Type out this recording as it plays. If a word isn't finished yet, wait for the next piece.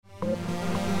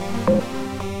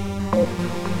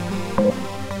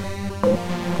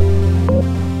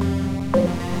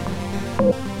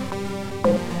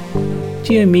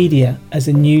Geomedia, as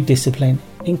a new discipline,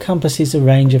 encompasses a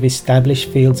range of established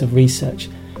fields of research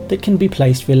that can be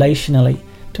placed relationally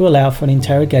to allow for an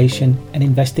interrogation and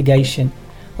investigation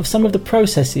of some of the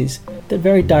processes that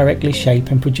very directly shape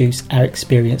and produce our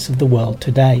experience of the world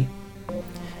today.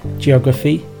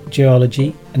 Geography,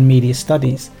 geology, and media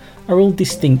studies are all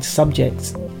distinct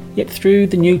subjects, yet through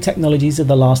the new technologies of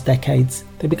the last decades,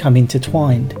 they become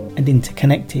intertwined and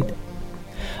interconnected.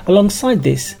 Alongside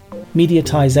this,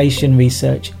 mediatization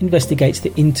research investigates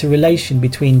the interrelation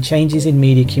between changes in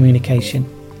media communication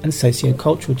and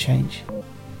socio-cultural change.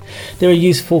 There are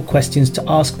useful questions to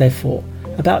ask, therefore,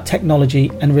 about technology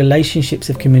and relationships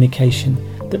of communication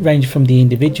that range from the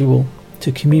individual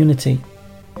to community.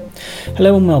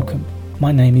 Hello and welcome.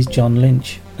 My name is John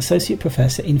Lynch, Associate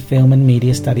Professor in Film and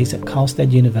Media Studies at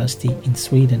Karlstad University in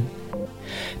Sweden.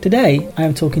 Today I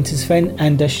am talking to Sven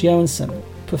Anders Johansson,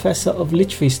 Professor of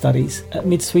Literary Studies at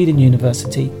Mid-Sweden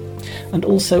University and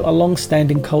also a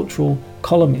long-standing cultural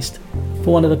columnist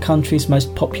for one of the country's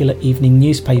most popular evening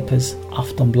newspapers,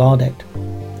 Aftonbladet.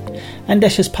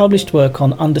 Anders has published work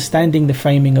on understanding the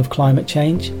framing of climate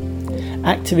change,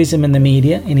 activism and the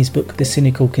media in his book The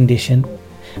Cynical Condition,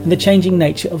 and the changing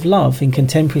nature of love in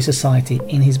contemporary society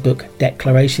in his book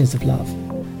Declarations of Love.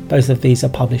 Both of these are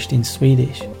published in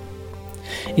Swedish.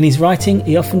 In his writing,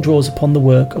 he often draws upon the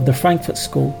work of the Frankfurt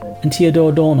School and Theodor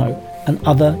Adorno and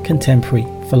other contemporary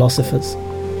philosophers.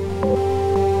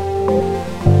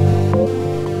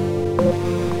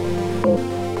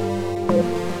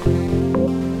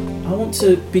 I want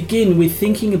to begin with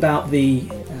thinking about the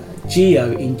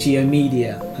geo in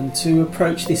Geomedia and to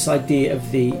approach this idea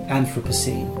of the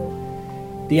Anthropocene.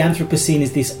 The Anthropocene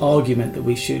is this argument that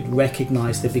we should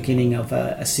recognise the beginning of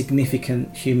a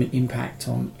significant human impact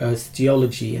on Earth's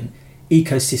geology and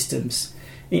ecosystems,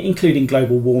 including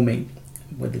global warming.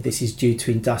 Whether this is due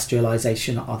to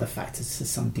industrialisation or other factors, there's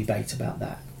some debate about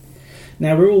that.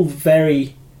 Now, we're all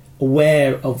very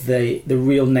aware of the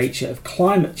real nature of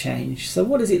climate change. So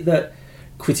what is it that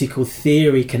critical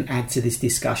theory can add to this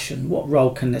discussion? What role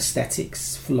can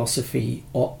aesthetics, philosophy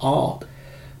or art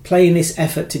play in this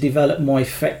effort to develop more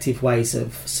effective ways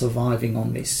of surviving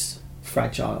on this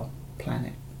fragile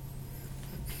planet?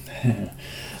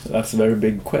 That's a very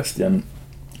big question,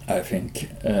 I think.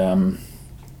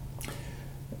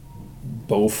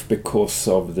 Both because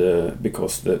the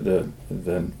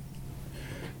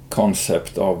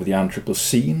concept of the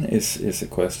Anthropocene is a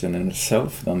question in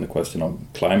itself, then the question of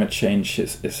climate change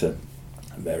is a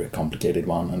very complicated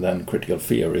one, and then critical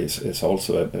theory is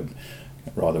also a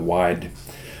rather wide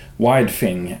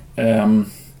thing.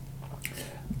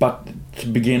 But to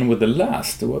begin with the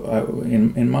last,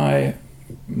 in my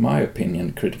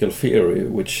opinion, critical theory,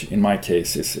 which in my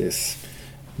case is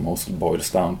mostly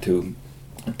boils down to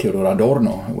Theodor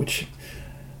Adorno, which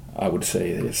I would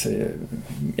say is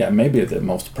maybe the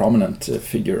most prominent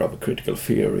figure of critical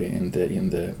theory in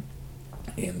the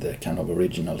kind of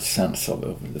original sense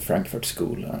of the Frankfurt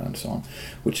School and so on,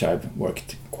 which I've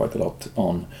worked quite a lot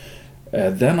on.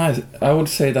 Then I would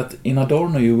say that in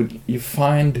Adorno you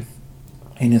find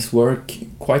in his work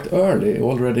quite early,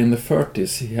 already in the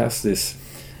 30s, he has this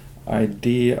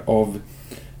idea of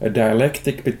a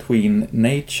dialectic between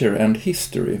nature and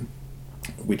history,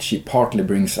 which he partly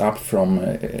brings up from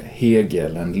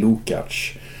Hegel and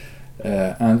Lukács.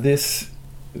 And this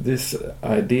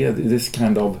idea, this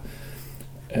kind of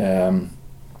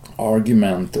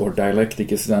argument or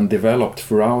dialectic is then developed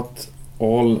throughout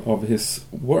all of his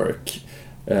work.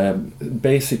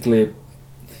 Basically,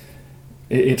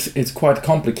 it's quite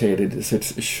complicated.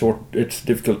 It's short. It's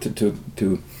difficult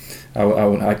to I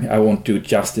won't do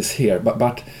justice here.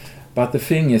 But the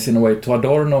thing is, in a way, to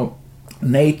Adorno,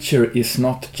 nature is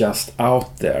not just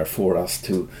out there for us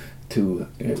to.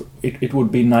 It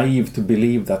would be naive to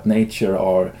believe that nature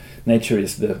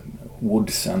is the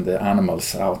woods and the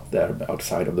animals out there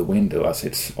outside of the window, as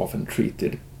it's often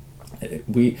treated.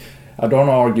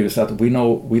 Adorno argues that we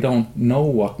don't know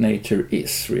what nature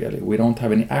is really. We don't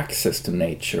have any access to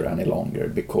nature any longer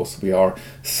because we are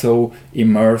so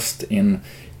immersed in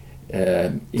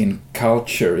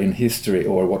culture, in history,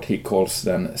 or what he calls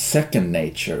then second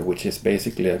nature, which is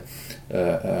basically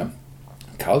a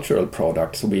cultural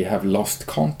product. So we have lost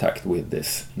contact with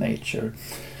this nature.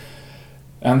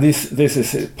 And this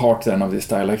is part then of this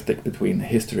dialectic between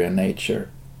history and nature.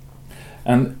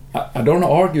 And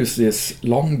Adorno argues this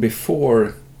long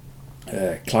before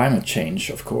climate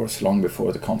change, of course, long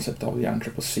before the concept of the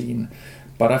Anthropocene.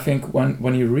 But I think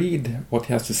when you read what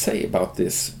he has to say about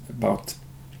this, about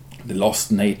the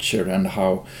lost nature and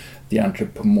how the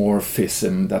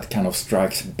anthropomorphism that kind of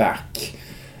strikes back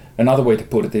Another way to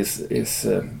put it is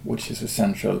which is a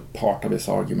central part of his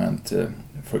argument,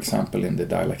 for example, in the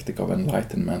dialectic of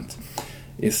enlightenment,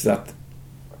 is that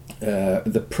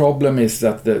the problem is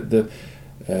that the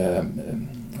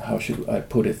how should I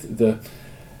put it,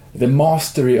 the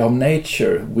mastery of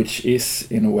nature, which is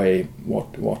in a way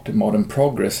what modern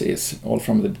progress is, all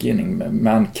from the beginning.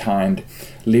 Mankind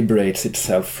liberates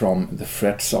itself from the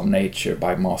threats of nature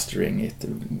by mastering it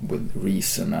with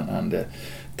reason and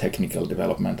technical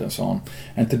development and so on.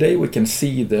 And today we can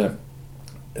see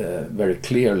very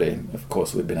clearly, of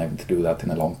course we've been able to do that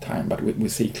in a long time, but we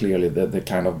see clearly the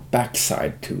kind of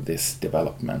backside to this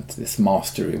development, this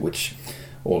mastery, which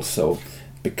also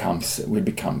we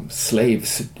become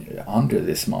slaves under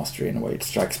this mastery in a way. It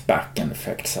strikes back and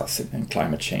affects us, and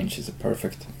climate change is a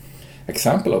perfect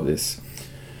example of this.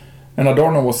 And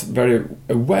Adorno was very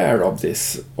aware of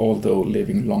this, although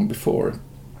living long before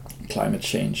climate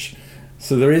change.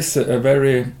 So there is a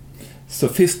very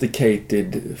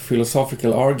sophisticated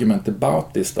philosophical argument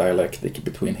about this dialectic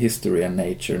between history and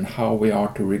nature, and how we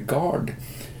are to regard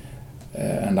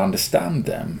and understand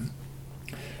them.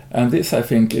 And this, I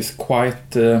think, is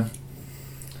quite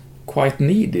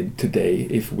needed today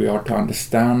if we are to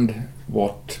understand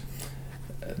what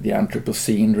the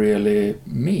Anthropocene really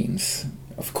means.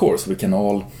 Of course, we can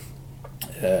all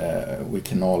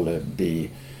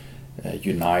be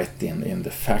unite in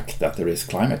the fact that there is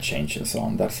climate change and so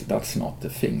on. That's not the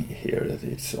thing here.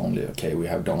 It's only okay. We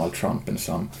have Donald Trump and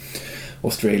some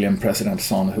Australian presidents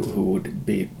on who would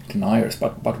be deniers,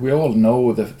 but we all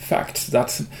know the facts.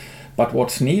 But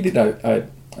what's needed,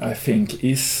 I think,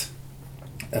 is,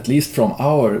 at least from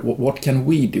what can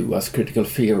we do as critical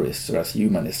theorists or as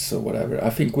humanists or whatever. I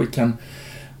think we can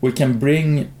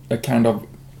bring a kind of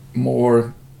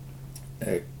more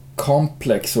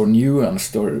complex or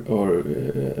nuanced or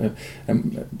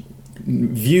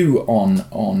view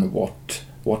on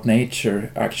what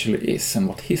nature actually is and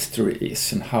what history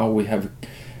is and how we have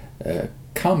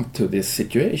come to this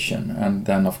situation, and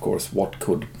then of course what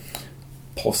could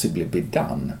possibly be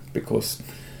done, because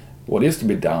what is to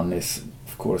be done is,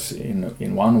 of course,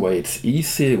 in one way it's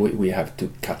easy. We have to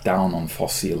cut down on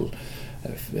fossil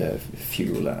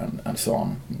fuel and so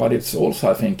on, but it's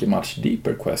also, I think, a much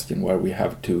deeper question where we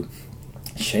have to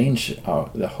change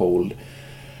the whole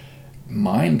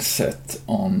mindset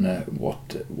on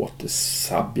what the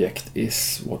subject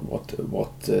is, where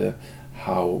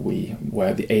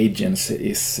the agency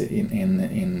is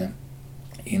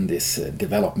in this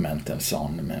development and so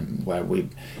on, where we've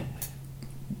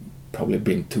probably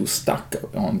been too stuck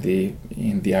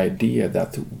in the idea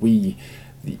that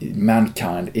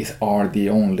mankind are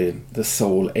the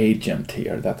sole agent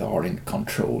here, that are in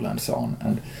control and so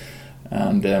on.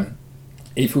 And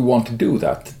if we want to do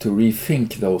that, to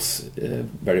rethink those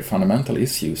very fundamental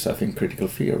issues, I think critical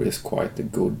theory is quite a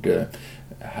good,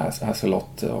 has a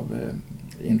lot of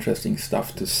interesting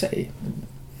stuff to say.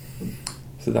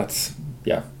 So that's,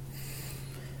 yeah.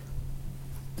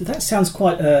 That sounds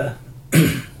quite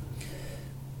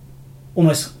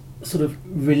almost sort of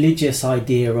religious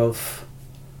idea of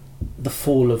the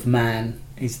fall of man.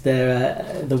 Is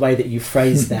there the way that you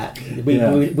phrase that?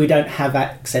 We don't have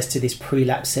access to this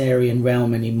prelapsarian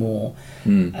realm anymore.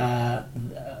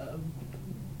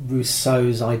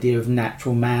 Rousseau's idea of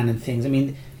natural man and things. I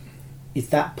mean, is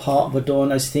that part of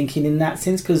Adorno's thinking in that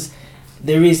sense? Because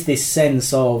there is this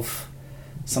sense of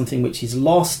something which is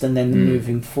lost and then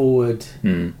moving forward.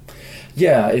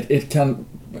 Yeah, it can.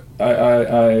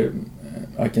 I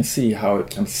can see how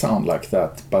it can sound like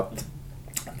that, but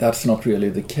that's not really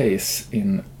the case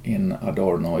in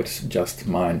Adorno. It's just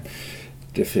my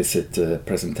deficit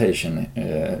presentation,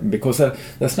 because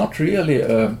there's not really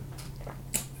a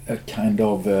kind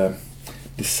of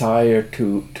desire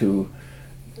to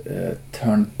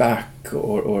turn back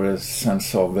or a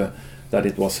sense of that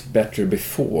it was better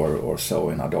before or so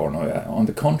in Adorno. On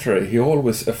the contrary, he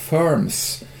always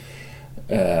affirms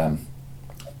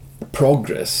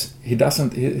progress.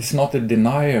 He's not a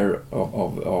denier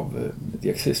of the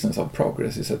existence of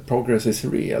progress. He said progress is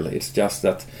real. It's just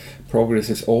that progress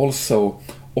is also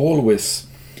always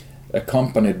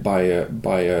accompanied by a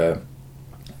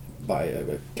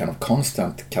kind of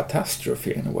constant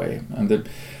catastrophe in a way. And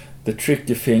the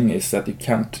tricky thing is that you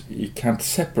can't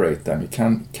separate them. You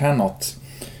cannot.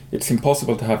 It's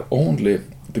impossible to have only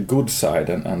the good side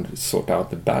and sort out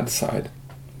the bad side.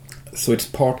 So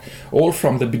it's all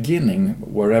from the beginning,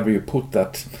 wherever you put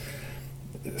that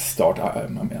start.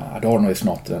 Adorno is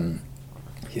not an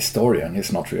historian.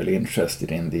 He's not really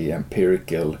interested in the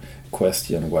empirical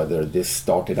question whether this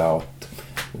started out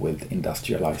with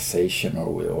industrialization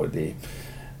or the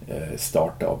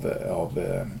start of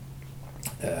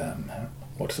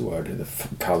what's the word?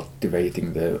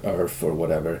 Cultivating the earth or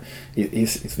whatever.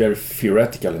 It's very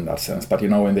theoretical in that sense. But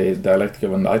in the dialectic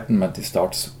of enlightenment, it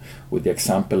starts with the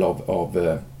example of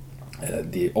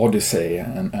the Odyssey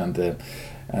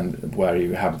and where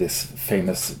you have this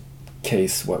famous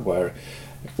case where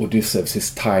Odysseus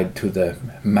is tied to the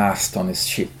mast on his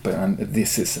ship, and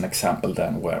this is an example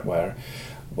then where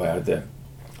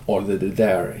already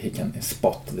there he can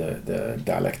spot the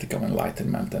dialectic of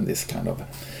enlightenment and this kind of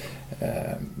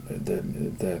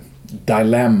the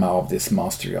dilemma of this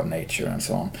mastery of nature and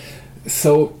so on.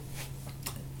 So,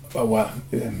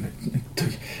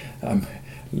 I'm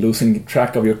losing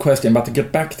track of your question, but to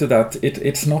get back to that,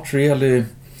 it's not really.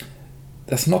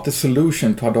 That's not the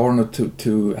solution to Adorno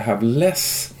to have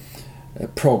less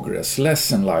progress, less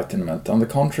enlightenment. On the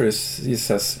contrary, he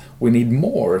says we need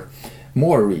more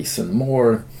reason,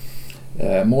 more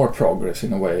progress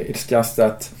in a way. It's just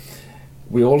that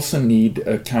we also need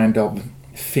a kind of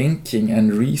thinking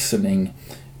and reasoning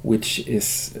which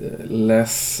is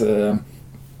less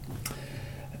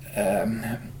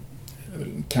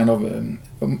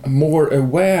more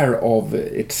aware of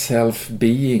itself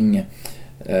being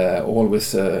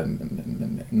always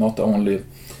not only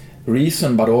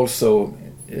reason but also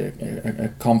a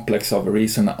complex of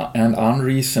reason and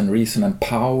unreason, reason and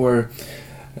power,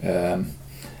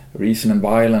 reason and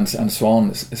violence and so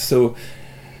on. So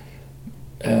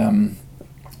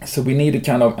we need a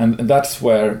kind of, and that's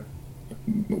why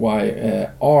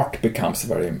art becomes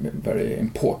very, very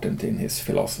important in his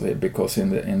philosophy, because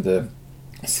in the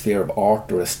sphere of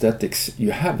art or aesthetics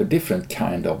you have a different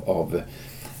kind of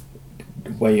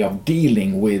way of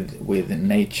dealing with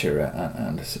nature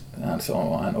and so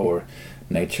on, or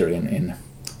nature in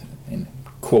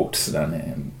quotes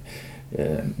then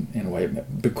in a way,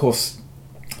 because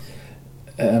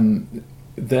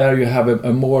there you have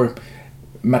a more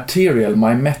material,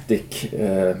 mimetic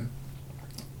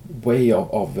way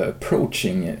of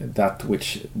approaching that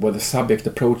which, where the subject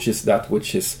approaches that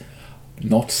which is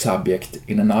not subject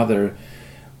in another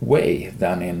way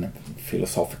than in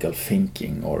philosophical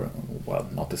thinking, or, well,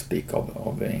 not to speak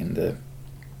of in the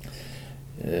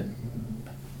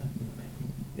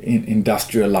in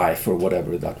industrial life or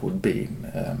whatever that would be.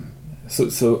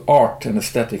 So art and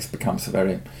aesthetics becomes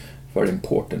very, very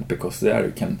important, because there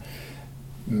you can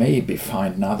maybe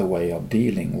find another way of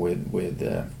dealing with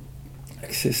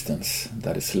existence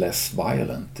that is less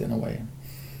violent in a way.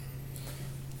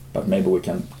 But maybe we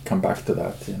can come back to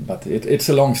that. But it's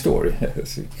a long story.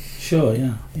 Sure,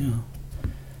 yeah.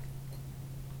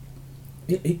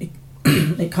 It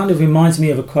kind of reminds me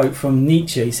of a quote from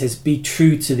Nietzsche. He says, "Be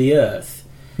true to the earth."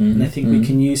 Mm-hmm. And I think we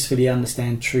can usefully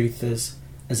understand truth as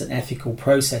an ethical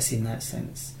process in that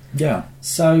sense. Yeah.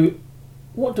 So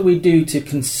what do we do to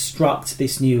construct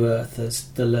this new earth, as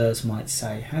Deleuze might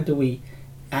say? How do we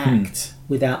act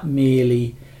without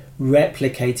merely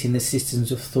replicating the systems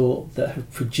of thought that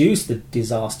have produced the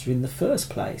disaster in the first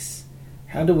place?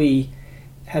 How do we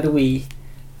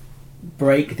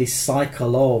break this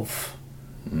cycle of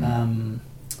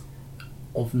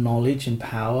knowledge and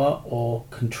power, or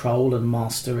control and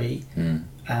mastery?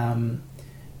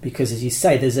 Because, as you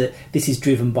say, this is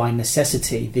driven by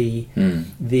necessity.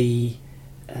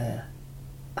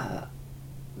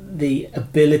 The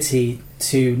ability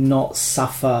to not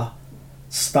suffer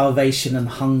starvation and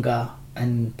hunger,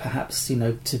 and perhaps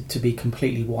to be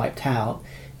completely wiped out,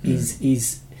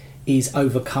 is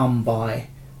overcome by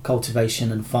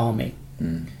cultivation and farming,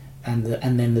 and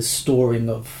then the storing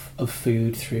of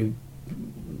food through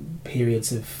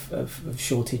periods of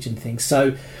shortage and things.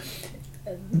 So,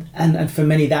 and for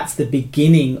many, that's the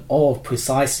beginning of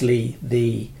precisely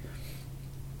the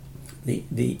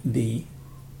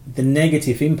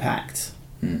negative impact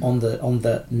on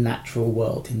the natural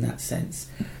world in that sense.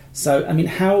 So, I mean,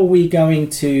 how are we going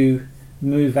to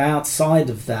move outside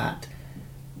of that?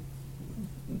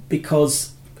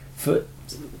 Because for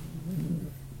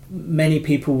many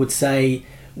people would say,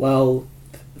 well,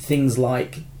 things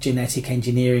like genetic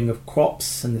engineering of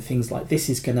crops and things like this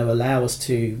is going to allow us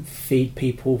to feed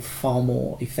people far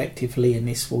more effectively, and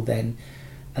this will then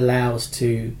allow us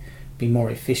to be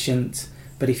more efficient.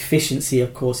 But efficiency,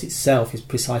 of course, itself is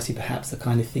precisely perhaps the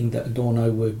kind of thing that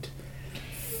Adorno would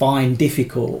find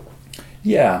difficult.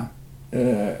 Yeah,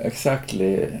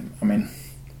 exactly. I mean,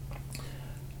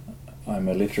 I'm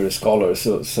a literary scholar,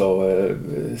 so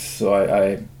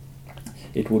I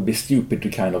it would be stupid to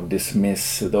kind of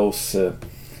dismiss those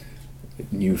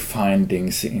new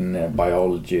findings in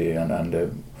biology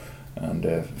and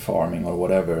farming or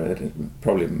whatever.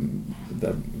 Probably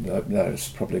there's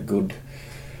probably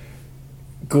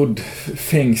good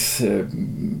things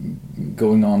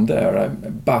going on there.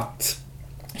 But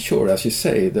sure, as you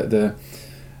say, the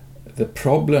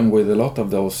problem with a lot of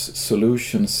those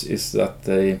solutions is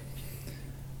that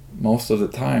most of the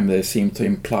time they seem to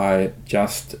imply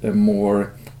just a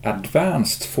more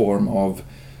advanced form of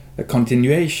a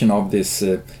continuation of this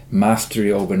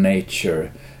mastery over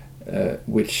nature,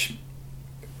 which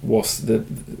was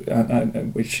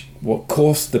which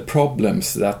caused the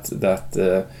problems that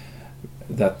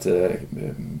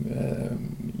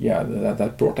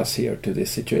brought us here to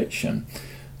this situation.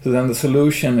 So then the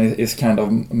solution is kind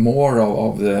of more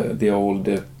of the old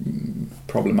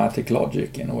problematic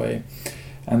logic in a way,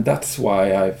 and that's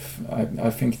why I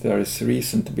think there is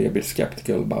reason to be a bit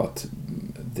skeptical about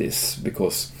this,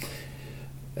 because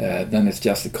then it's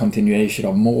just a continuation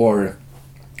of more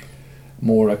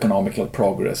economical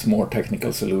progress, more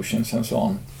technical solutions, and so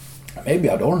on. Maybe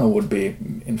Adorno would be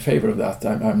in favor of that.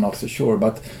 I'm not so sure,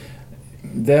 but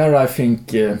there I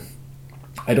think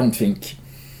I don't think.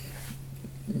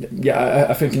 Yeah,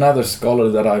 I think another scholar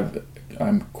that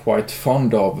I'm quite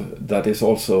fond of, that is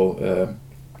also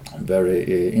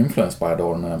very influenced by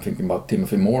Adorno. I'm thinking about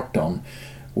Timothy Morton,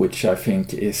 which I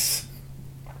think is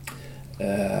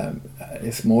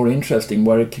more interesting.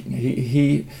 Where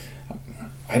he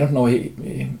I don't know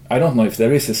if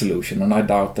there is a solution, and I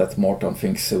doubt that Morton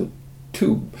thinks so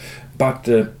too. But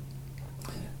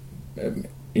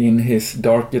in his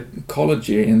Dark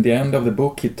Ecology, in the end of the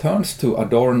book, he turns to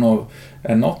Adorno,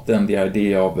 and not then the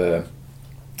idea of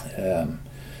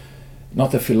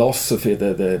not the philosophy,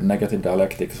 the negative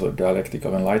dialectics or dialectic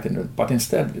of enlightenment, but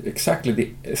instead exactly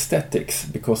the aesthetics,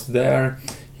 because there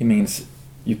he means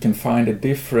you can find a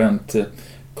different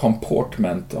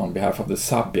comportment on behalf of the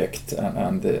subject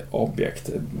and the object,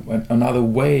 another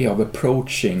way of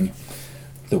approaching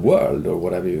the world, or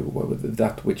whatever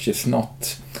that which is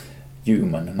not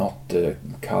human, not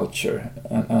culture,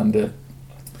 and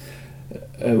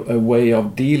a way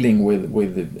of dealing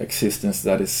with existence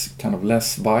that is kind of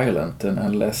less violent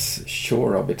and less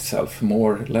sure of itself,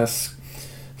 less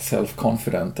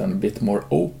self-confident and a bit more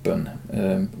open,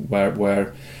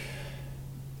 where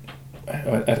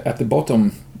at the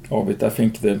bottom of it, I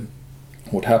think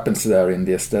what happens there in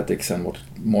the aesthetics and what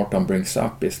Morton brings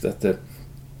up is that the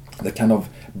kind of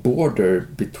border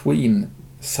between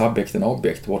subject and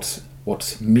object, what's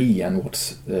me and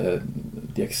what's the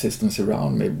existence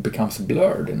around me, becomes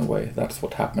blurred in a way. That's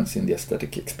what happens in the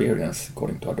aesthetic experience,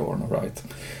 according to Adorno, right?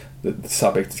 The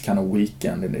subject is kind of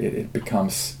weakened, and it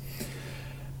becomes,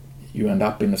 you end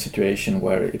up in a situation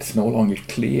where it's no longer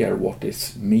clear what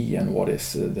is me and what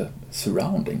is the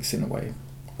surroundings in a way.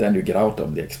 Then you get out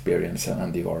of the experience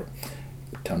and you are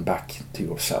turned back to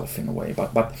yourself in a way.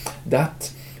 But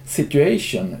that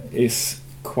situation is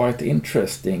quite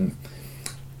interesting,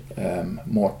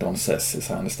 Morton says, as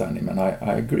I understand him, and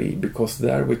I agree, because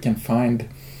there we can find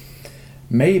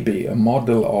maybe a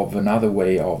model of another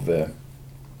way of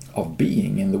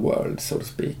being in the world, so to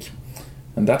speak.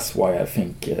 And that's why I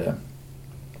think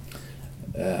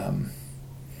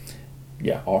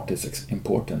art is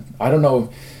important. I don't know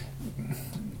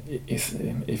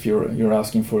if you're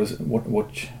asking for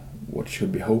what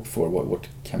should be hoped for, what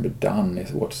can be done,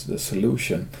 what's the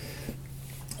solution.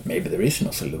 Maybe there is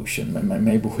no solution.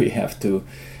 Maybe we have to.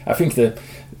 I think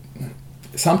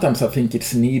sometimes I think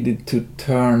it's needed to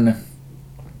turn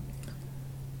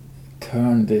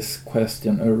this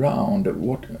question around.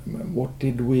 What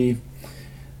did we?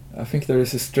 I think there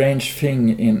is a strange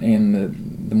thing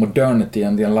in the modernity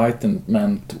and the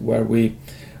Enlightenment where we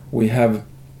have.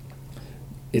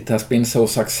 It has been so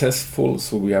successful,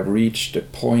 so we have reached a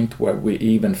point where we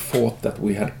even thought that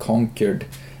we had conquered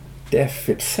death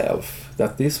itself,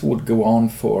 that this would go on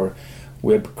for,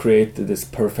 we have created this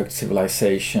perfect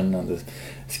civilization and the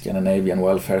Scandinavian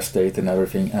welfare state and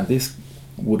everything, and this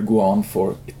would go on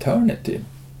for eternity.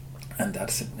 And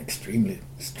that's an extremely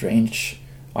strange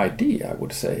idea, I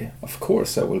would say. Of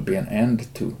course there will be an end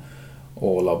to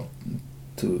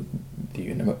to the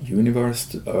universe,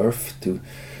 to Earth, to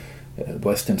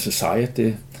Western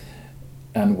society,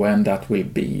 and when that will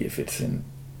be, if it's in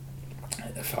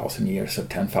 1,000 years or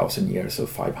 10,000 years or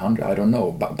 500, I don't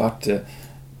know. But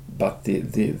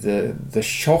the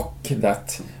shock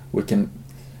that we can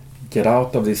get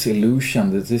out of this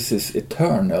illusion that this is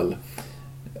eternal,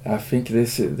 I think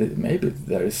maybe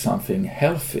there is something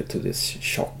healthy to this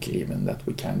shock, even that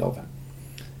we kind of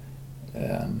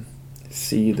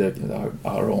see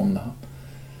our own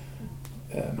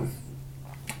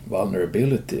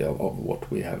vulnerability of what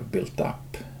we have built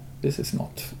up. This is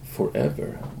not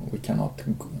forever. We cannot.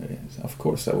 Of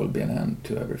course, there will be an end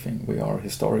to everything. We are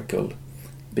historical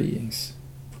beings.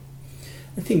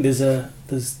 I think there's a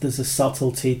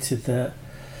subtlety to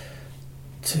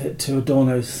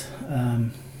Adorno's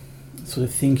sort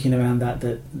of thinking around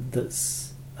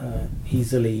that's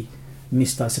easily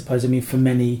missed, I suppose. I mean, for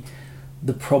many,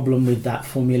 the problem with that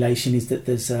formulation is that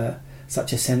there's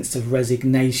such a sense of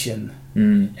resignation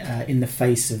in the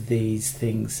face of these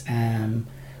things.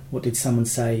 What did someone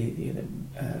say?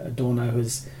 Adorno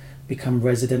has become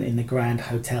resident in the Grand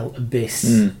Hotel Abyss.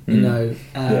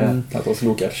 That was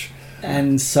Lukács.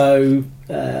 And so,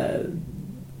 but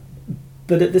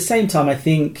at the same time, I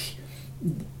think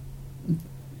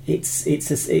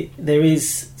there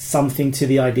is something to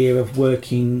the idea of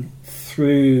working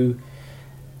through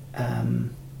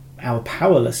our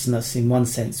powerlessness in one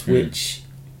sense, which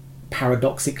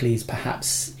paradoxically is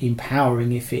perhaps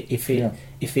empowering if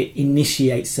it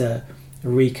initiates a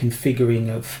reconfiguring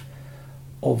of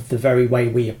the very way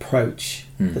we approach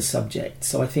the subject.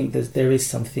 So I think there is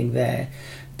something there.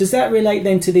 Does that relate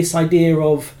then to this idea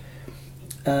of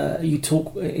you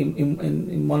talk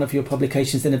in one of your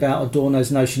publications then about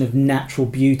Adorno's notion of natural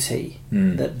beauty,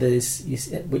 that there's,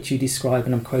 which you describe,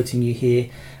 and I'm quoting you here,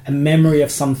 a memory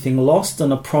of something lost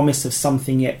and a promise of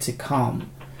something yet to come,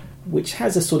 which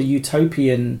has a sort of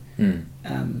utopian,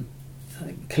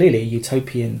 clearly a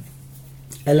utopian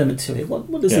element to it.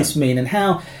 What does this mean, and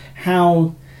how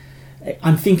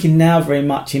I'm thinking now very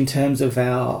much in terms of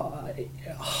our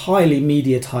highly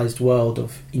mediatized world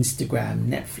of Instagram,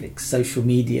 Netflix, social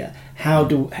media. How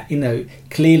do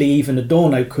clearly even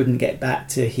Adorno couldn't get back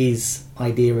to his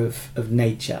idea of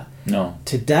nature. No.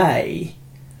 Today,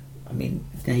 I mean,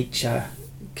 nature,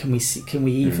 can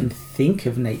we even think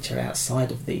of nature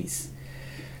outside of these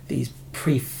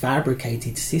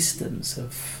prefabricated systems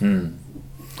of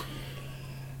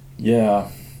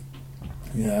Yeah,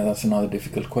 that's another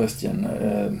difficult question.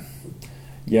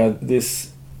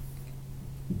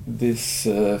 This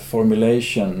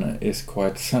formulation is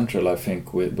quite central, I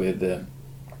think, with a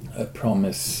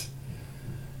promise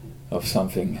of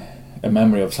something, a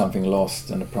memory of something lost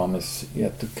and a promise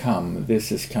yet to come.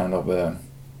 This is kind of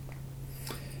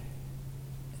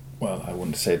I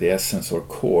wouldn't say the essence or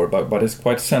core, but it's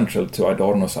quite central to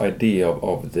Adorno's idea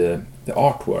of the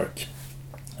artwork.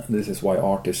 This is why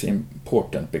art is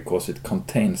important, because it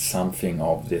contains something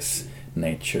of this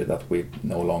nature that we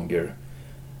no longer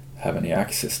have any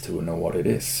access to, know what it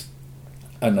is.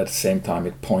 And at the same time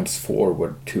it points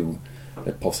forward to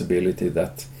the possibility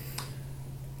that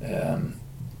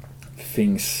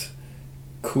things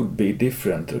could be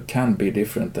different or can be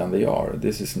different than they are.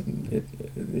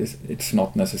 It's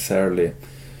not necessarily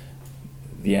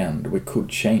the end. We could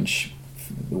change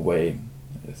the way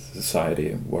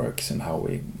society works and how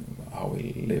we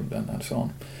live and so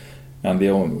on. And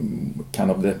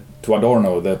to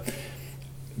Adorno,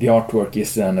 the artwork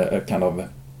is then a kind of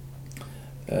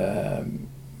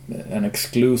an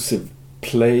exclusive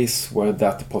place where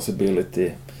that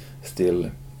possibility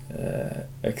still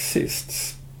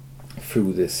exists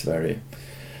through this very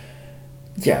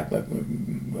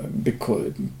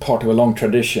because part of a long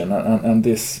tradition, and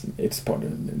this it's part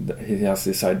of, he has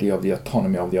this idea of the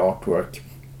autonomy of the artwork,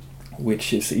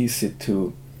 which is easy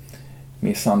to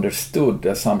misunderstood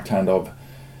as some kind of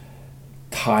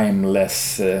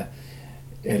timeless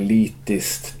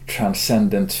elitist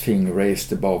transcendent thing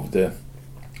raised above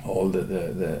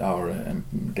our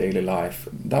daily life.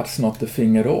 That's not the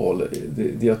thing at all.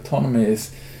 The autonomy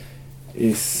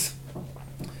is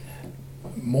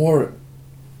more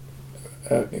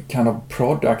a kind of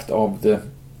product of the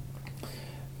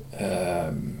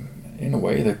in a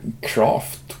way the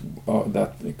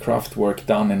craft work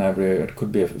done in every. It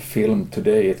could be a film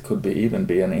today, it could even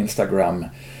be an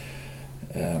Instagram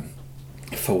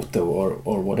photo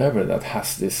or whatever that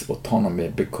has this autonomy,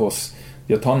 because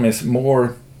the autonomy is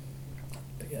more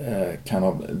kind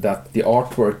of that the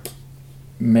artwork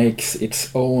makes its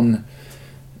own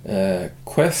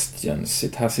questions.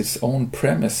 It has its own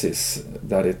premises.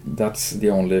 That's the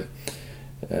only.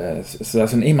 So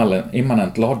there's an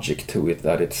immanent logic to it,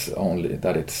 that it's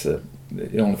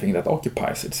the only thing that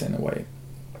occupies it in a way.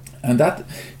 And that,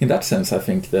 in that sense, I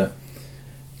think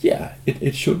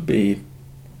it should be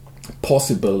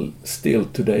possible still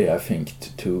today, I think,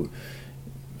 to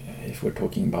if we're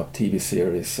talking about TV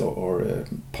series or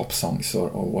pop songs or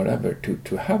whatever,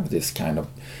 to have this kind of,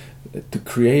 to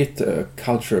create a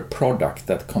cultural product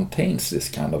that contains this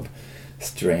kind of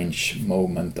strange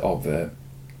moment of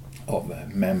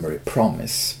memory,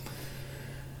 promise.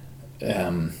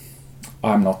 I'm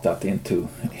not that into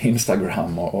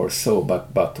Instagram or so,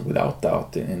 but without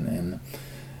doubt in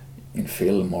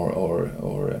film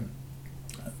or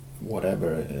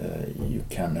whatever, you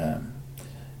can.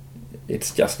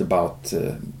 It's just about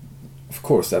of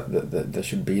course, that there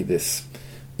should be this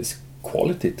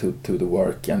quality to the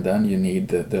work, and then you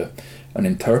need an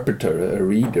interpreter, a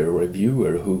reader, or a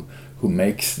viewer who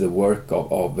makes the work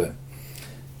of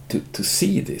to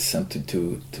see this and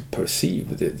to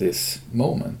perceive this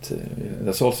moment.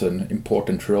 That's also an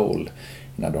important role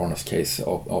in Adorno's case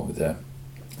of the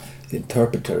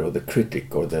interpreter or the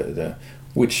critic or the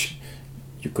which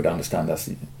you could understand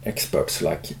as experts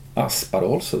like us, but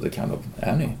also the kind of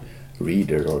any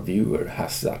reader or viewer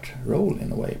has that role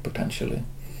in a way potentially.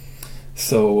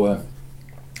 So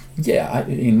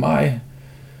in my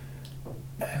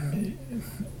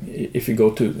if you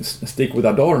go to stick with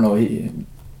Adorno, he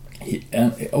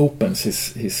opens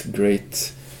his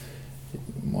great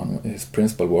his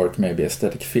principal work, maybe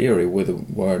Aesthetic Theory, with a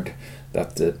word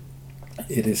that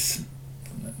it is,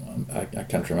 I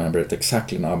can't remember it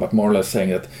exactly now, but more or less saying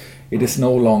that it is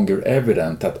no longer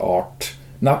evident that art,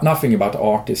 nothing about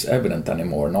art is evident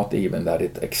anymore, not even that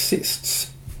it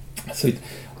exists. So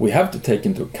we have to take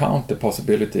into account the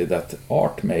possibility that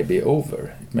art may be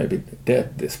over, it may be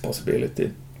dead, this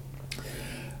possibility.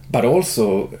 But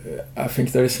also, I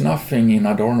think there is nothing in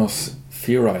Adorno's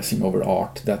theorizing over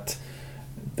art that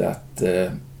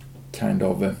kind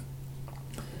of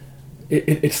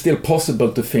it's still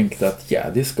possible to think that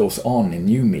this goes on in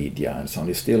new media and so on.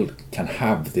 You still can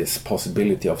have this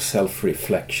possibility of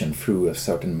self-reflection through a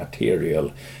certain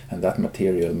material, and that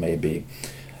material may be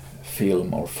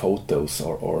film or photos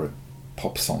or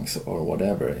pop songs or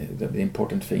whatever. The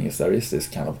important thing is there is this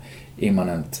kind of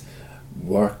immanent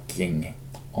working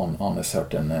on a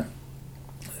certain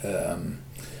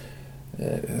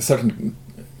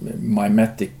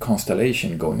mimetic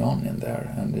constellation going on in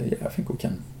there, and I think we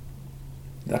can.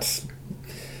 That's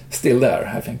still there,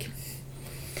 I think.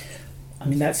 I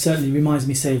mean, that certainly reminds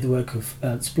me, say, of the work of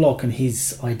Ernst Bloch and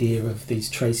his idea of these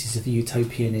traces of the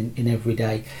utopian in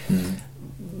everyday.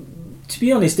 To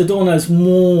be honest, Adorno's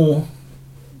more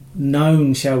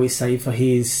known, shall we say, for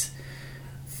his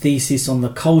thesis on the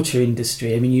culture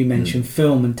industry. I mean, you mentioned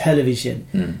film and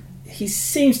television. He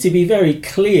seems to be very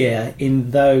clear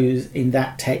in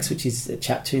that text, which is a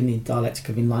chapter in the Dialectic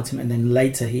of Enlightenment, and then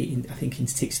later I think in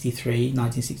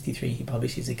 1963, he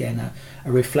publishes again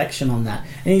a reflection on that,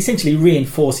 and he essentially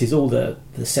reinforces all the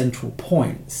central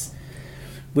points,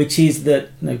 which is that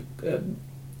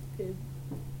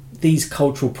these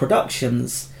cultural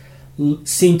productions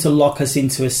seem to lock us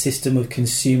into a system of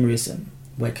consumerism,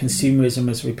 where consumerism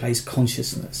has replaced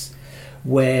consciousness,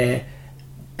 where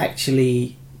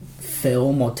actually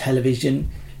film or television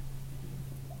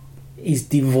is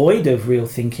devoid of real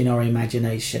thinking or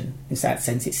imagination. In that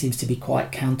sense, it seems to be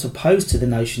quite counterposed to the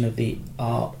notion of the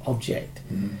art object.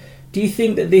 Do you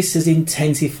think that this has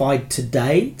intensified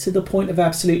today to the point of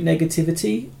absolute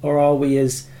negativity, or are we,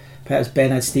 as perhaps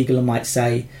Bernhard Stiegler might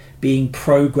say, being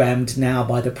programmed now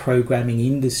by the programming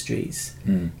industries?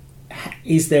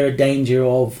 Is there a danger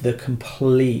of the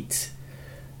complete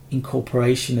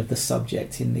incorporation of the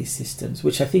subject in these systems,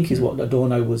 which I think is what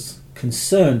Adorno was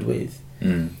concerned with?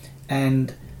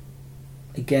 And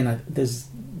again, there's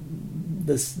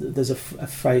a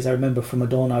phrase I remember from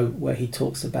Adorno where he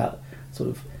talks about sort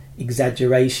of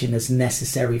exaggeration as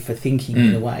necessary for thinking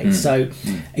in a way. So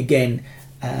again,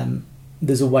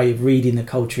 there's a way of reading the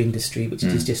culture industry which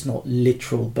is just not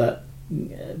literal, but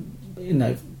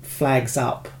flags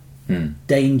up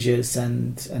dangers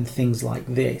and things like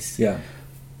this.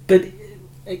 But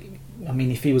I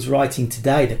mean, if he was writing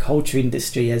today, the culture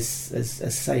industry, as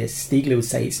Stiegler would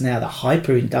say, it's now the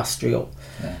hyper-industrial.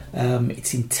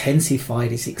 It's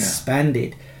intensified, it's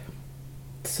expanded.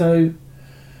 So,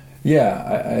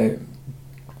 I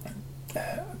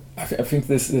think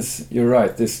this you're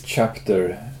right. This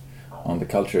chapter on the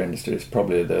culture industry is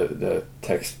probably the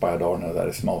text by Adorno that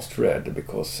is most read,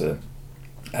 because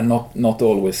and not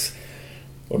always,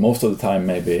 or most of the time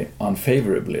maybe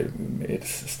unfavorably.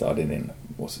 It's studied in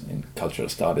cultural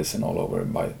studies and all over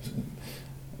by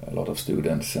a lot of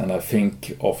students, and I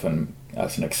think often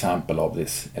as an example of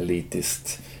this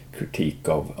elitist critique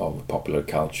of popular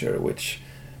culture, which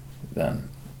then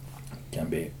can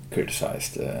be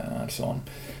criticized and so on.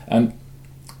 And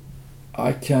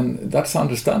that's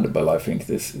understandable, I think,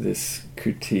 this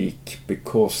critique,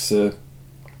 because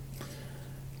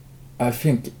I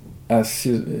think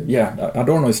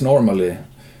Adorno is normally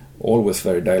always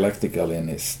very dialectical in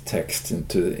his text,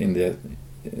 to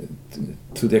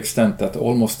the extent that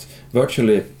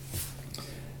virtually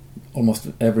almost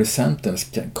every sentence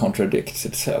contradicts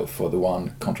itself, or the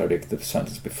one contradicts the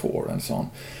sentence before, and so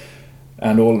on,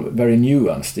 and all very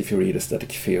nuanced. If you read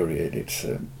Aesthetic Theory, it's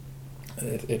a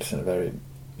very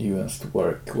nuanced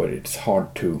work where it's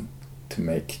hard to to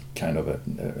make kind of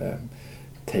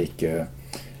take a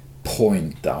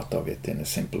point out of it in a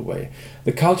simple way.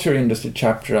 The culture industry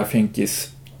chapter, I think,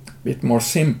 is a bit more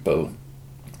simple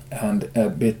and a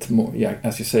bit more,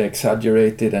 as you say,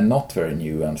 exaggerated and not very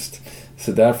nuanced.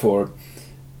 So therefore,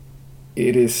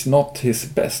 it is not his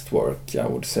best work, I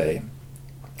would say.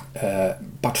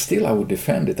 But still, I would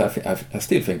defend it. I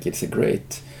still think it's a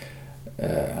great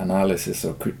analysis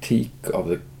or critique of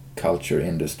the culture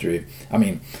industry. I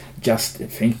mean, just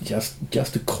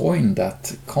to coin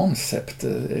that concept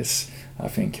is, I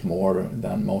think, more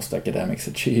than most academics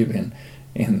achieve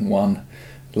in one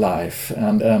life.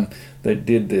 And they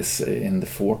did this in the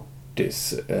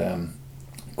 40s,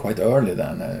 quite early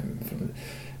then,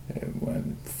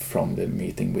 from the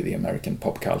meeting with the American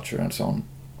pop culture and so on,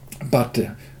 but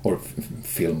or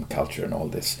film culture and all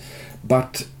this.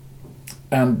 But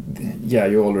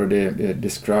you already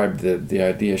described the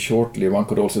idea shortly. One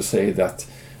could also say that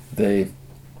they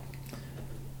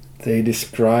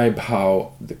describe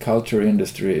how the culture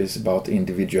industry is about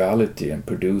individuality and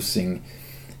producing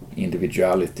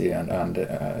individuality and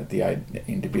the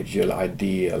individual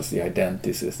ideals, the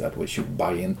identities that we should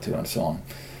buy into and so on.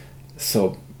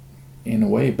 So in a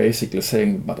way, basically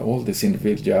saying, but all this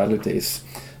individuality is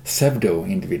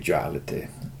pseudo-individuality.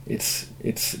 It's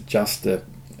just a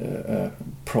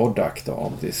product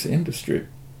of this industry.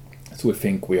 So we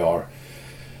think we are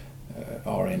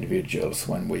individuals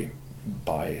when we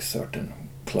buy certain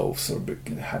clothes or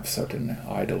have certain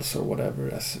idols or whatever.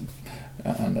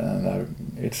 And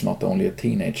it's not only a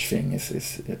teenage thing.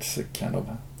 It's a kind of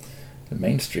a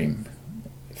mainstream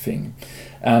thing.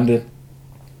 And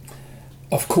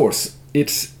of course,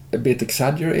 it's a bit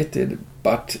exaggerated,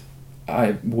 but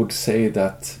I would say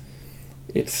that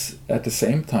it's at the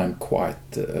same time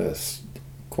quite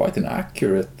an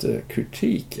accurate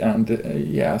critique. And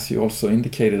as you also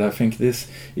indicated, I think this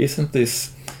isn't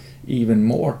even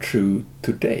more true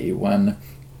today when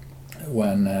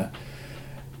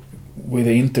with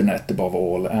the internet above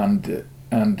all, and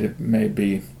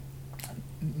maybe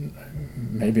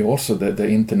also the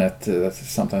internet that's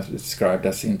sometimes described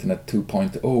as Internet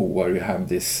 2.0, where you have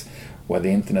this, where the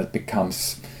internet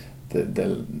becomes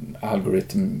the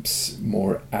algorithms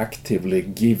more actively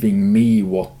giving me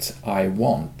what I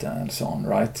want and so on,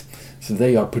 right? So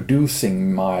they are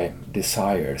producing my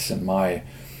desires and my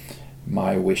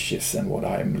wishes and what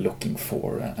I'm looking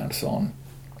for and so on.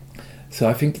 So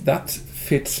I think that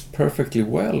fits perfectly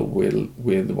well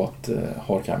with what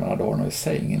Horkheimer and Adorno is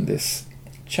saying in this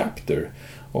chapter,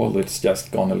 although it's just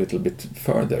gone a little bit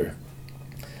further.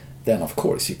 Then of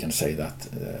course you can say that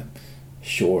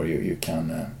sure you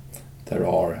can there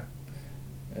are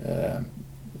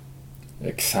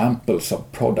examples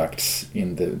of products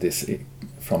in this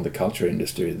from the culture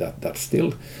industry that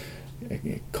still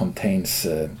contains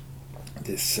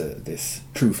this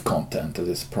truth content,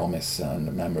 this promise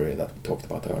and memory that we talked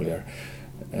about earlier.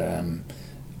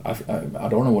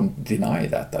 Adorno wouldn't deny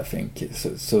that, I think.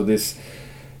 So this,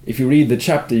 if you read the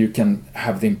chapter, you can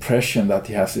have the impression that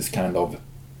he has this kind of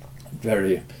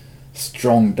very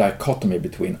strong dichotomy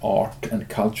between art and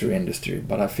culture industry,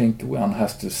 but I think one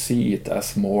has to see it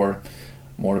as more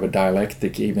of a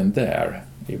dialectic even there,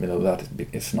 even though that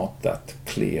is not that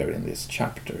clear in this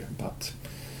chapter. But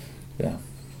yeah,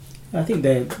 I think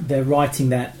they're writing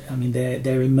that. I mean,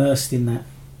 they're immersed in that.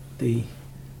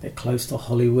 They're close to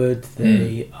Hollywood.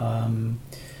 They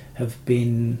have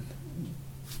been,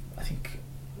 I think,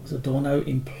 was Adorno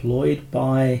employed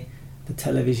by the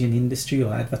television industry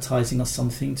or advertising or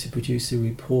something to produce a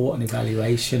report and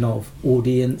evaluation of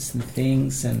audience and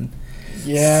things. And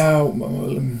he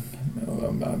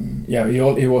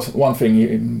was one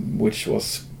thing which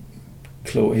was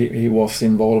he was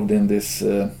involved in this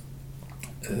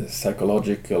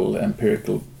psychological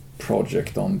empirical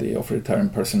project on the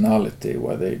authoritarian personality,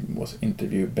 where they was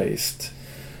interview-based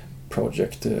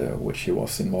project which he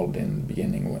was involved in the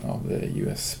beginning of the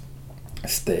US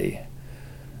stay.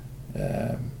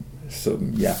 So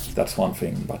yeah, that's one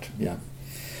thing, but yeah.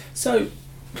 So,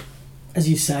 as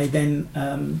you say, then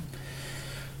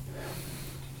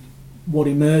what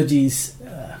emerges,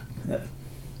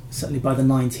 certainly by the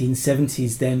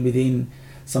 1970s, then within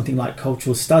something like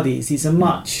cultural studies, is a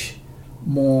much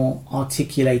more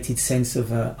articulated sense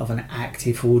of an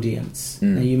active audience.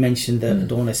 Now, you mentioned that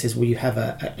Adorno says, well, you have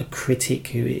a critic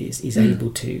who is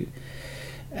able to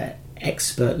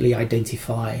expertly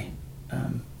identify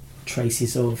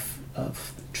traces of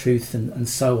truth and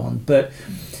so on. But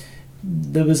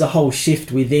there was a whole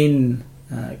shift within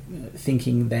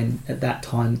thinking then at that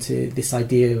time to this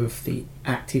idea of the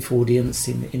active audience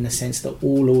in the sense that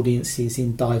all audiences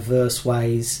in diverse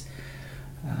ways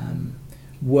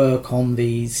work on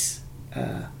these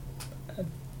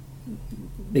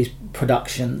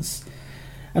productions.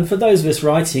 And for those of us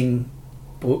writing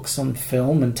books on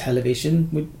film and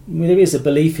television, there is a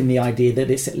belief in the idea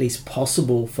that it's at least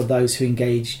possible for those who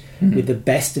engage with the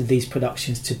best of these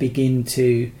productions to begin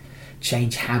to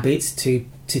change habits, to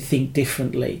think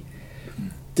differently.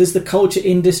 Does the culture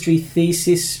industry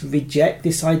thesis reject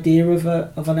this idea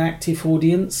of an active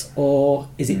audience, or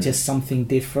is it just something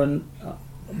different?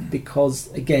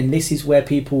 Because again, this is where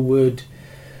people would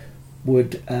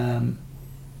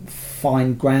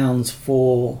find grounds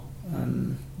for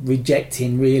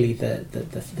rejecting really the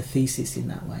thesis in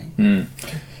that way.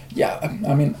 Yeah,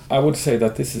 I mean, I would say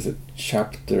that this is a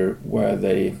chapter where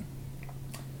they,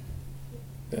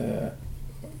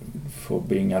 for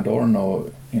being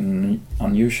Adorno, in an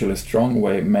unusually strong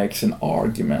way, makes an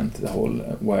argument. The whole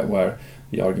where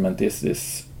the argument is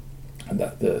this,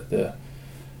 that the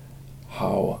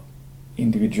how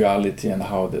individuality and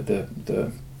how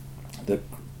the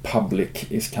public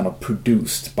is kind of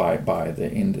produced by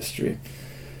the industry.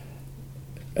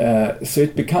 So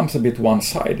it becomes a bit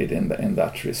one-sided in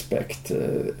that respect.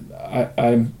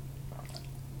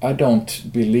 I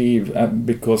don't believe,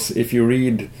 because if you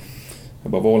read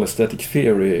above all aesthetic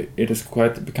theory,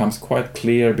 it becomes quite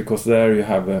clear, because there you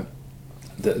have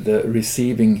the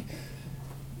receiving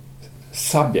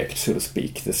subject, so to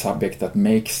speak, the subject that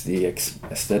makes the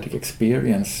aesthetic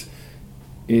experience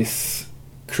is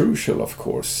crucial, of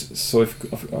course. So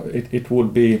if it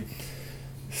would be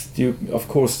of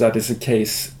course that is the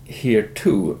case here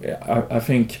too. I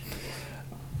think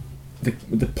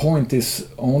the point is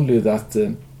only that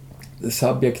the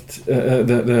subject,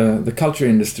 the culture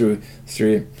industry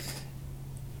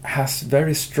has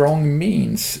very strong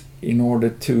means in order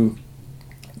to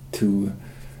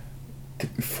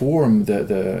form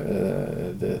the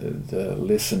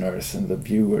listeners and the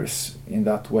viewers in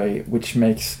that way, which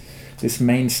makes this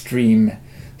mainstream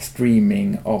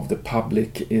streaming of the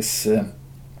public is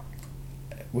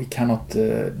we cannot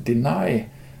deny.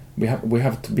 We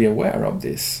have to be aware of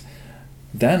this.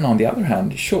 Then, on the other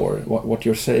hand, sure, what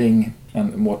you're saying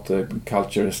and what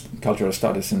cultural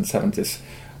studies in the 70s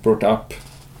brought up,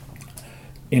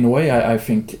 in a way, I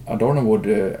think Adorno would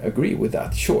agree with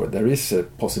that. Sure, there is a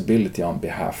possibility on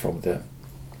behalf of the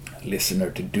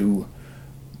listener to do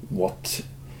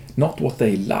not what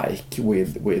they like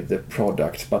with the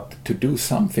product, but to do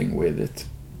something with it.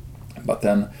 But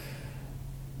then,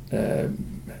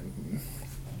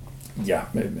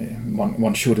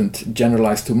 one shouldn't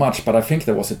generalize too much, but I think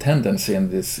there was a tendency in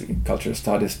this cultural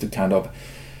studies to kind of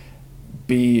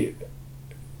be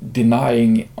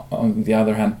denying, on the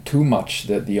other hand, too much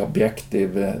the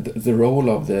objective, the role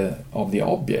of the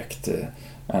object,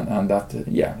 and that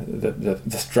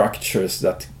the structures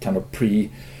that kind of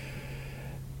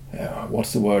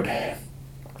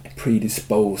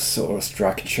predispose or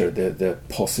structure the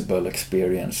possible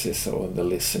experiences or the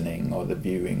listening or the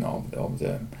viewing of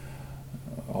the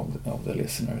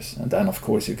listeners. And then, of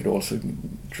course, you could also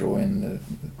draw in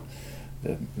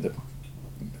the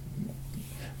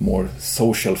more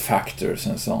social factors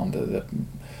and so on,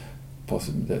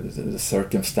 the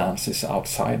circumstances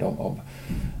outside of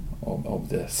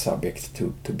the subject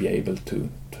to be able to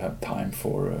have time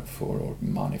for or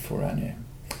money for any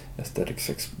aesthetics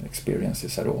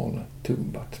experiences at all too.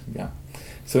 But yeah,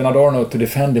 so in Adorno, to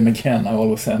defend him again, I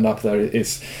always end up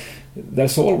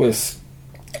there's always,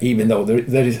 even though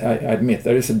there is, I admit,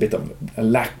 there is a bit of a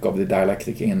lack of the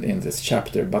dialectic in this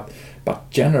chapter, but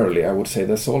generally I would say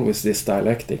there's always this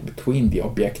dialectic between the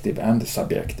objective and the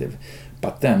subjective.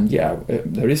 But then,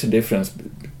 there is a difference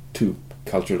to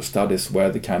cultural studies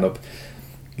where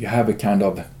you have a kind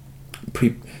of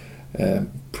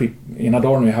in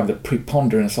Adorno you have the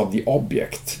preponderance of the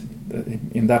object.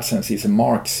 In that sense, he's a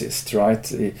Marxist,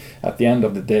 right? At the end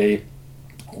of the day,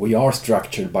 we are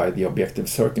structured by the objective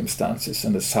circumstances,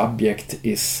 and the subject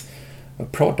is a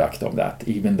product of that,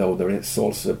 even though there is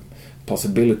also a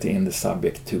possibility in the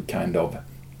subject to kind of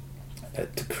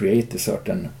to create a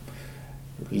certain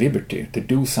liberty to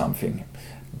do something.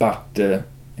 But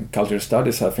in cultural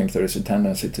studies, I think there is a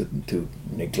tendency to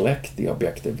neglect the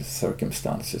objective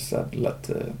circumstances that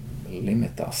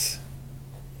limit us.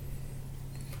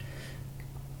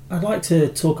 I'd like to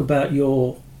talk about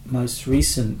your most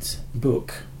recent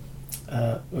book,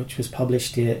 which was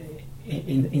published here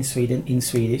in Sweden in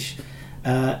Swedish.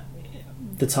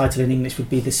 The title in English would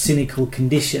be The Cynical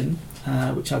Condition,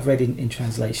 which I've read in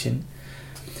translation.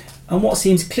 And what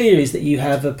seems clear is that you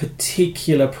have a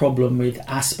particular problem with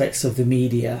aspects of the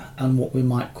media and what we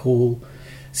might call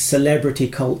celebrity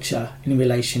culture in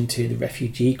relation to the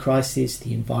refugee crisis,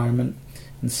 the environment,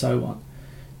 and so on.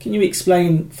 Can you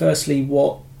explain firstly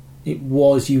what it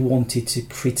was you wanted to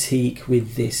critique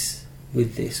with this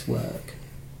work?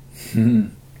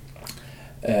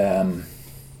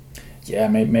 Yeah,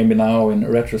 maybe now in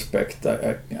retrospect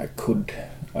I could,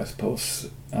 I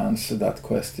suppose, answer that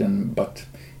question, but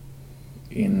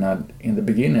in the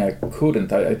beginning I couldn't.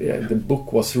 The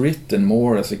book was written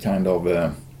more as a kind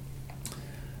of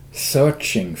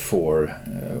searching for.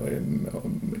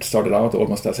 It started out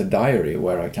almost as a diary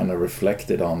where I kind of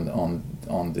reflected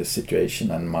on the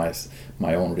situation and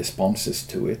my own responses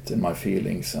to it and my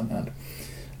feelings and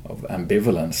of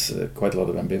ambivalence, quite a lot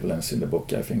of ambivalence in the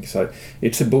book, I think. So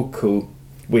it's a book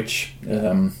which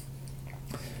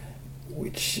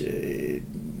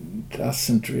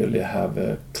doesn't really have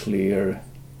a clear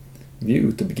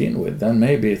view to begin with. Then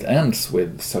maybe it ends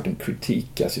with certain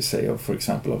critique, as you say, of, for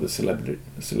example, of the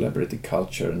celebrity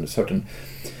culture and a certain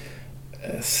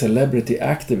celebrity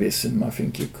activism, I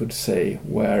think you could say,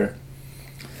 where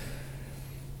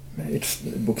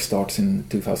the book starts in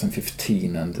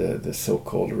 2015 and the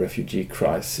so-called refugee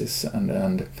crisis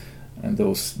and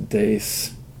those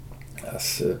days,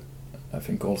 as I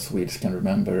think all Swedes can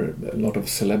remember, a lot of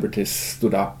celebrities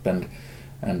stood up and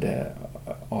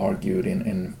argued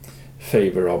in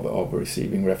favor of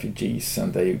receiving refugees,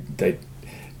 and they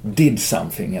did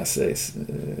something, as you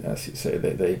say,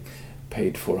 they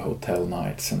paid for hotel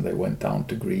nights and they went down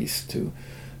to Greece to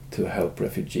help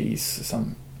refugees.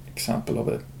 Some example of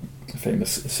a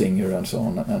famous singer and so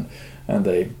on, and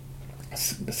they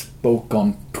spoke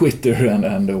on Twitter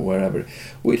and wherever,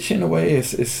 which in a way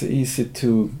is easy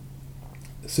to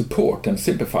support and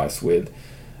sympathize with.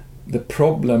 The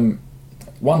problem,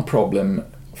 one problem,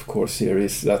 of course, here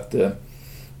is that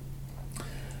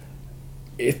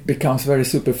it becomes very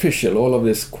superficial. All of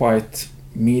this quite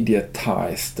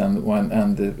mediatized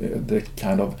and the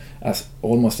kind of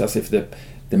almost as if the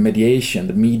mediation,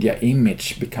 the media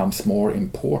image becomes more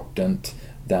important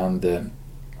than the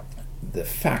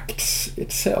facts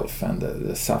itself and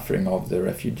the suffering of the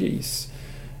refugees.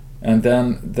 And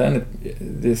then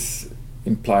this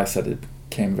implies that it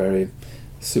became very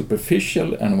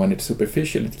superficial, and when it's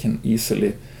superficial it can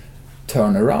easily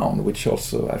turn around, which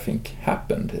also I think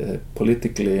happened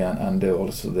politically, and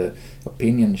also the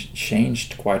opinion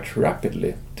changed quite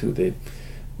rapidly to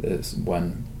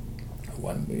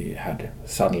when we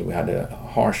suddenly had a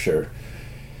harsher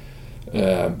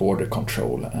border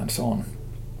control and so on.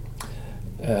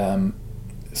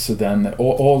 So then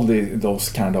all those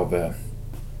kind of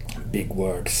big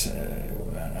words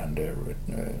and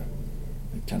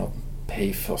kind of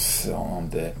pathos on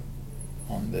the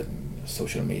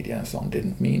social media and so on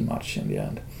didn't mean much in the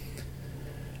end.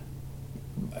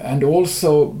 And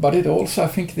also, but it also, I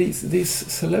think these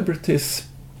celebrities,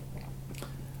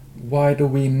 why do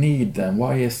we need them?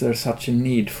 Why is there such a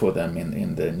need for them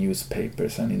in the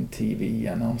newspapers and in TV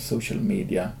and on social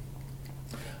media?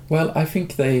 Well, I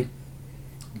think they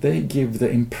give the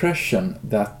impression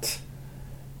that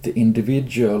the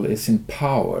individual is in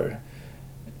power.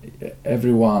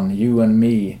 Everyone, you and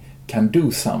me, can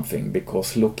do something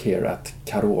because look here at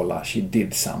Carola, she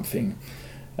did something,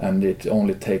 and it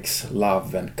only takes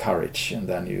love and courage and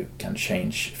then you can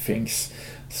change things.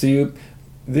 So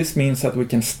this means that we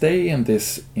can stay in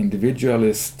this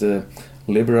individualist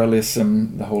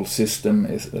liberalism. The whole system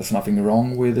there's nothing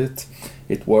wrong with it.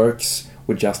 It works.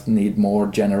 We just need more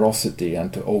generosity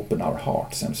and to open our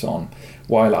hearts and so on.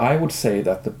 While I would say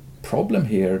that the problem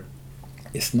here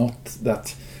is not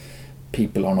that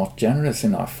people are not generous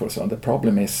enough or so on. The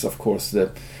problem is, of course,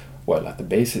 at the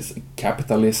basis,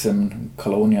 capitalism,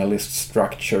 colonialist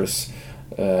structures,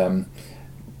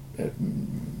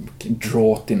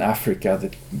 drought in Africa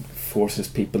that forces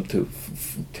people to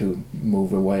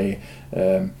move away,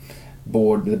 the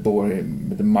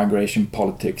migration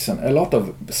politics, and a lot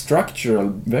of structural,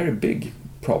 very big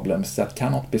problems that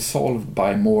cannot be solved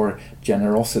by more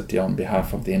generosity on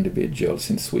behalf of the individuals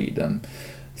in Sweden.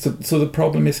 So the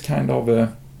problem is kind of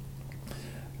the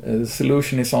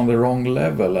solution is on the wrong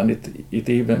level, and it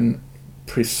even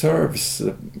preserves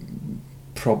the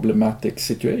problematic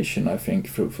situation, I think,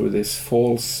 through this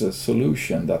false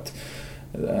solution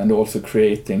and also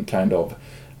creating kind of,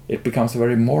 it becomes a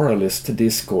very moralist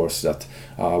discourse that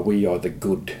we are the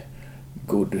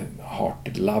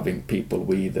good-hearted, loving people,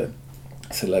 we the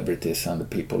celebrities and the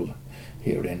people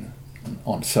here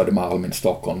on Södermalm in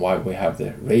Stockholm, while we have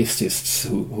the racists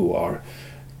who are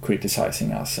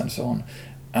criticizing us and so on.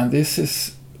 And this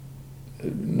is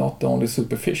not only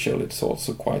superficial, it's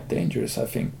also quite dangerous, I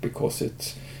think, because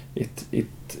it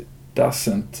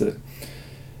doesn't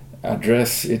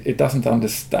address, it doesn't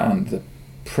understand the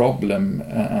problem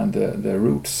and the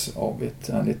roots of it,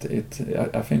 and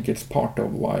I think it's part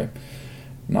of why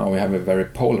now we have a very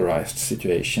polarized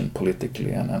situation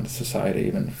politically, and society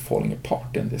even falling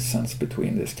apart in this sense,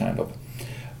 between this kind of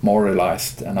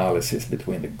moralized analysis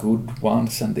between the good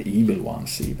ones and the evil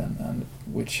ones even, and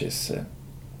which is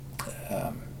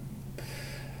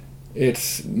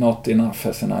it's not enough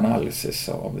as an analysis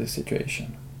of the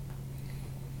situation.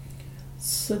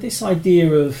 So this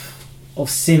idea of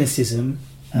cynicism,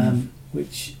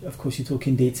 which of course you talk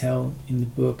in detail in the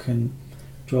book and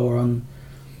draw on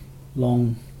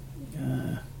long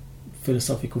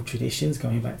philosophical traditions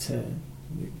going back to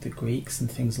the Greeks and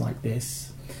things like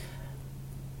this.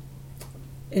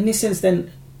 In this sense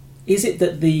then, is it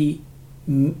that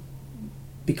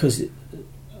because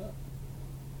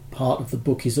part of the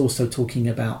book is also talking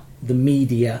about the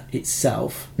media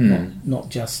itself, not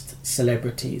just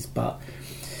celebrities, but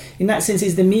in that sense,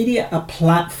 is the media a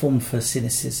platform for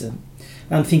cynicism?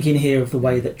 I'm thinking here of the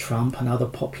way that Trump and other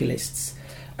populists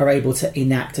are able to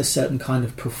enact a certain kind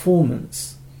of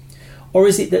performance. Or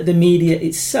is it that the media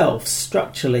itself,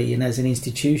 structurally and as an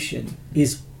institution,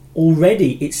 is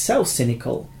already itself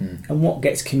cynical, and what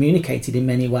gets communicated in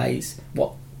many ways,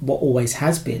 what always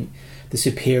has been, the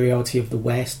superiority of the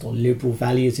West or liberal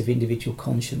values of individual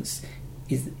conscience,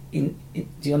 is in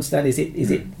do you understand? Is it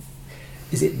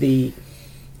the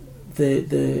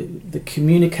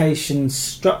communication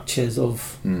structures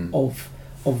of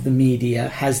the media?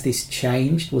 Has this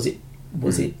changed?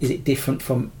 Is it different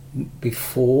from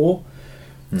before?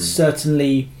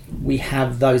 Certainly we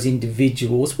have those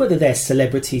individuals, whether they're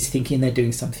celebrities thinking they're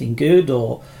doing something good,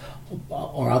 or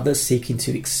others seeking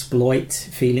to exploit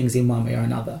feelings in one way or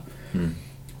another.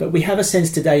 But we have a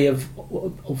sense today of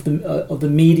the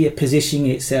media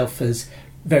positioning itself as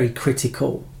very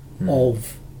critical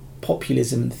of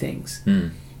populism and things.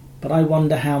 But I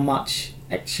wonder how much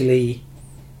actually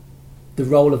the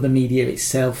role of the media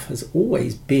itself has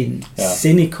always been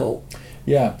cynical.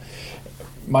 Yeah.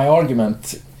 My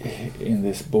argument in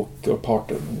this book, or part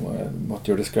of what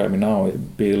you're describing now,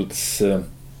 it builds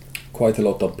quite a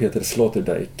lot on Peter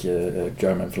Sloterdijk, a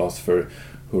German philosopher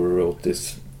who wrote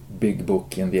this big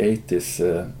book in the 80s,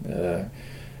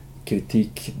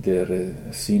 Kritik der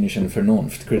cynischen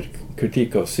Vernunft,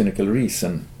 Critique of Cynical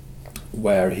Reason,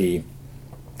 where he,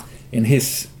 in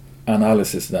his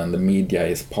analysis then, the media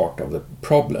is part of the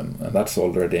problem, and that's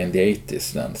already in the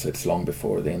 80s then, so it's long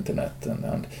before the internet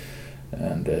and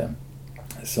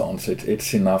so on. So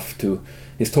it's enough to,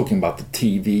 he's talking about the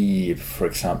TV, for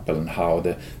example, and how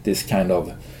this kind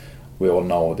of, we all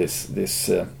know this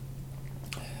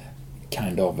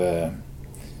kind of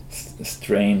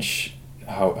strange,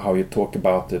 how you talk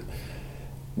about the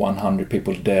 100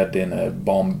 people dead in a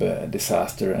bomb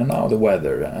disaster, and now the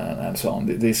weather and so on.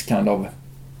 This kind of,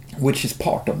 which is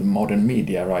part of the modern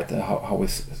media, right? How we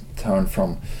turn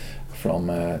from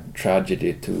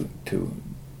tragedy to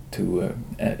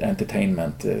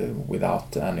entertainment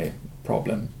without any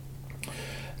problem.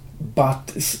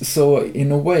 But so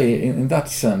in a way, in that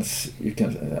sense, you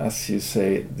can, as you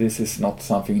say, this is not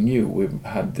something new. We've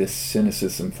had this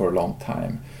cynicism for a long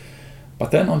time.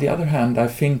 But then on the other hand, I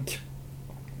think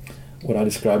what I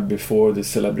described before, the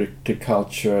celebrity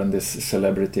culture and this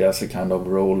celebrity as a kind of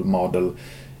role model,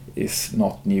 is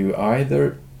not new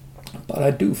either. But I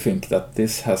do think that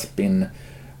this has been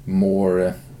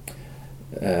more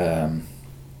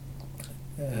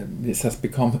this has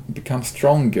become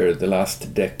stronger the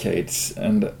last decades,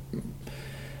 and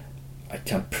I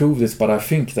can't prove this, but I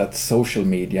think that social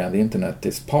media and the internet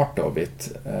is part of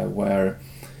it, where,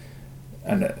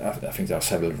 and I think there are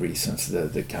several reasons,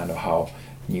 the kind of how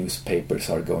newspapers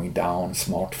are going down,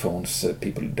 smartphones,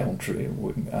 people don't really,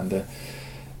 and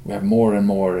we have more and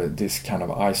more this kind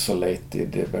of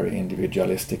isolated, very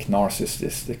individualistic,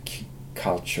 narcissistic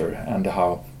culture, and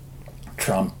how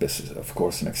Trump is, of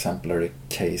course, an exemplary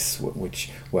case,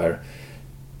 where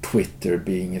Twitter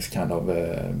being his kind of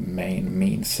main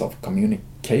means of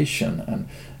communication,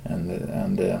 and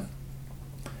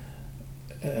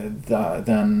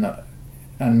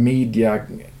media,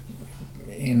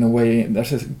 in a way,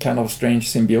 there's a kind of strange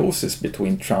symbiosis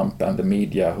between Trump and the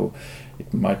media, who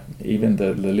it might, even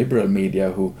the liberal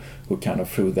media, who kind of,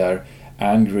 through their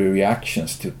angry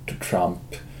reactions to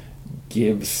Trump,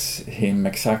 gives him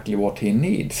exactly what he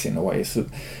needs in a way. So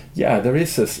yeah, there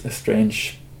is a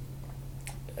strange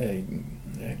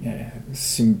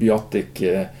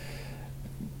symbiotic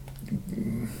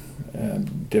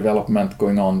development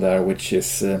going on there, which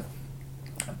is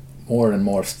more and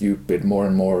more stupid, more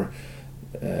and more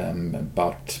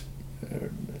about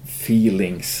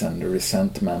feelings and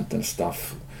resentment and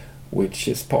stuff, which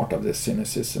is part of this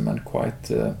cynicism and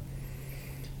quite, in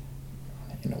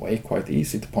a way, quite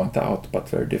easy to point out, but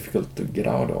very difficult to get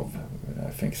out of. I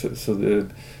think so.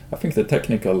 I think the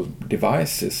technical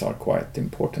devices are quite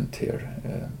important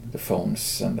here. The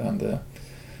phones and the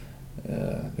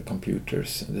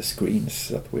computers, the screens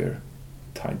that we're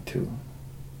tied to.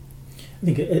 I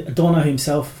think Adorno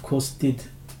himself, of course, did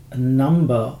a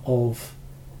number of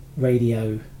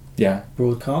radio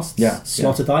broadcasts.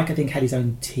 Sloterdijk, I think, had his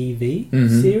own TV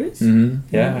series in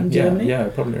Germany. Yeah,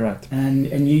 probably right.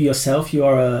 And you yourself, you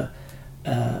are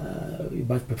you're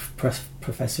both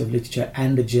professor of literature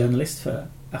and a journalist for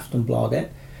Aftonbladet.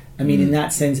 I mean, in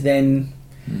that sense, then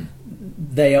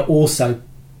they are also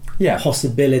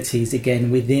possibilities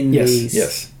again within these.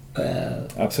 Yes,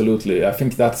 absolutely. I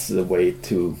think that's the way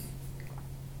to.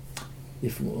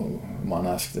 If one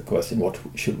asks the question, what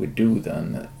should we do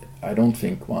then? I don't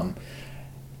think one.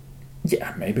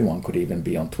 Yeah, maybe one could even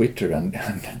be on Twitter and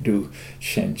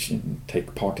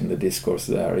take part in the discourse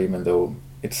there, even though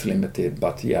it's limited.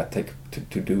 But to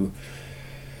do.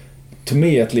 To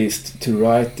me, at least, to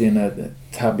write in a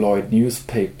tabloid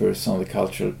newspapers on the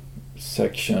cultural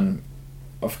section,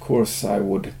 of course, I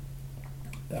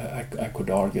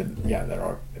could argue, there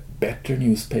are better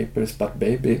newspapers, but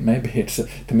maybe it's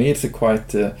to me it's a quite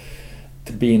to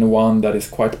be in one that is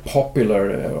quite popular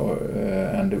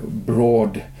and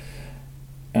broad,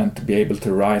 and to be able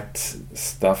to write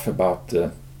stuff about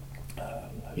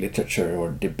literature or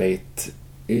debate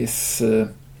is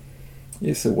a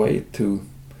way to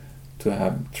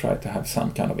try to have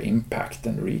some kind of impact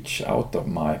and reach out of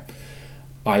my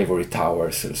ivory tower,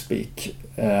 so to speak.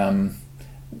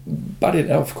 But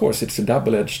of course, it's a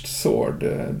double-edged sword.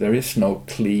 There is no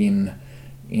clean,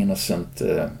 innocent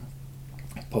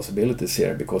possibilities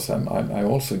here, because I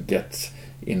also get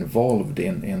involved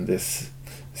in this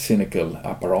cynical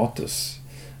apparatus.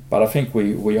 But I think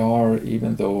we are,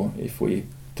 even though if we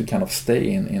to kind of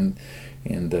stay in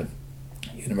the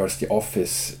university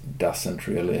office doesn't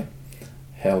really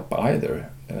help either.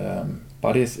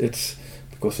 But it's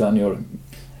because then you're.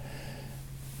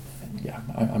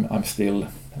 I'm still.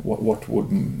 What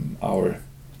would all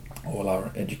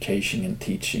our education and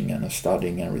teaching and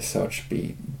studying and research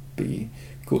be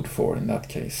good for in that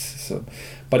case? So,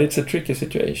 but it's a tricky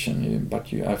situation.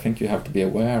 I think you have to be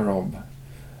aware of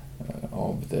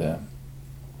the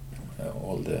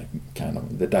all the kind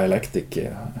of the dialectic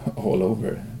all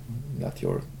over, that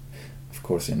you're of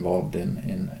course involved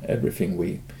in everything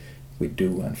we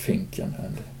do and think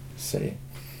and say.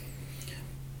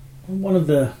 One of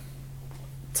the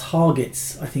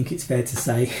targets, I think it's fair to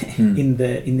say, in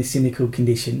the cynical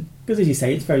condition, because as you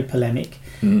say, it's very polemical,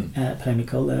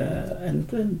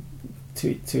 and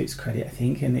to its credit, I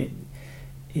think, and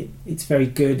it's very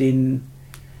good in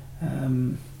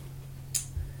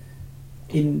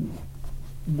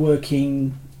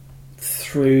working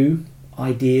through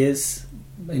ideas.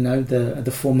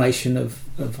 The formation of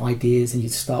ideas, and you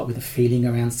start with a feeling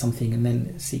around something and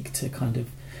then seek to kind of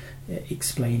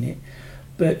explain it.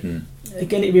 But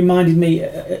again, it reminded me,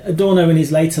 Adorno in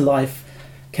his later life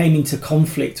came into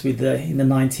conflict with in the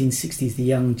 1960s, the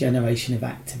young generation of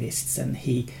activists, and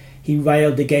he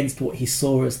railed against what he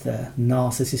saw as the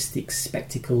narcissistic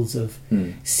spectacles of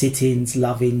sit-ins,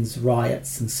 love-ins,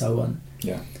 riots, and so on.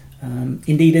 Yeah.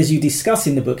 Indeed, as you discuss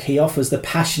in the book, he offers the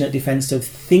passionate defence of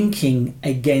thinking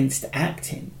against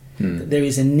acting. That there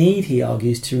is a need, he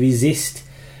argues, to resist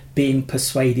being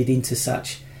persuaded into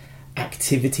such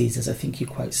activities, as I think you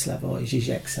quote Slavoj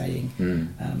Žižek saying,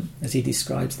 as he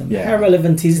describes them. Yeah. How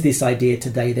relevant is this idea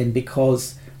today then?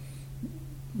 Because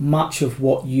much of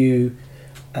what you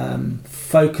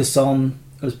focus on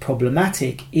as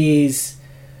problematic is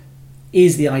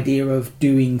the idea of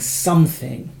doing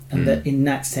something, and that in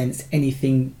that sense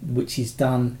anything which is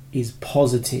done is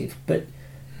positive, but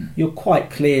you're quite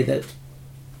clear that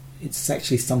it's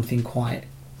actually something quite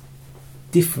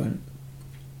different.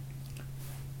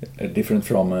 Different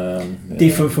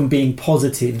from being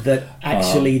positive, that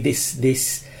actually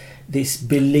this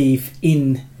belief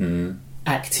in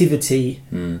activity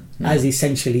as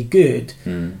essentially good,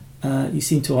 you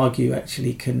seem to argue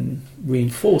actually can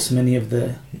reinforce many of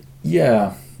the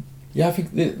I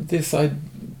think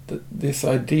this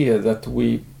idea that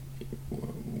we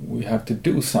have to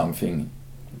do something,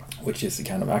 which is a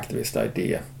kind of activist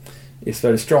idea, is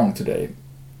very strong today,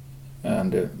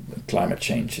 and climate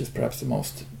change is perhaps the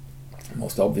most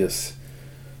obvious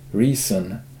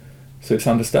reason. So it's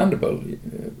understandable,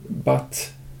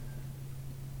 but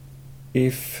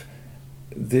if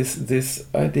this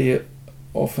idea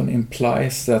often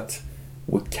implies that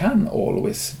we can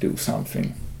always do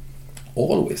something,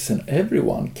 always and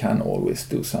everyone can always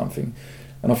do something.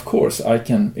 And of course,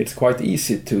 it's quite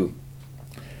easy to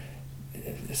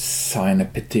sign a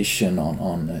petition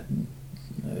on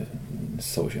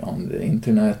the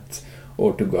internet,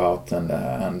 or to go out and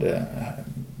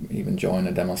even join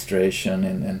a demonstration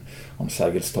on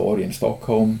Sergels torg in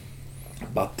Stockholm.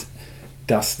 But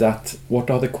what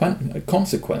are the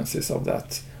consequences of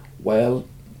that? Well,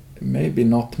 maybe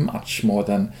not much more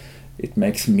than it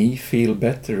makes me feel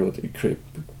better, or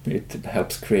it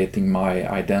helps creating my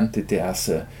identity as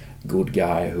a good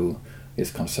guy who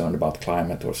is concerned about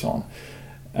climate or so on.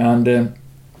 And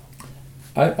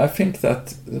I think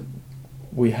that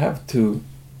we have to,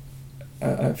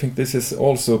 I think this is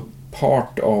also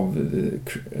part of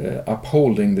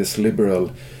upholding this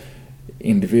liberal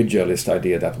individualist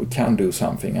idea that we can do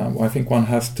something. I think one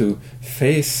has to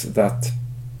face that.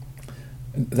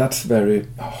 That's very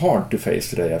hard to face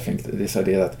today. I think this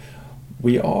idea that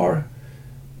we are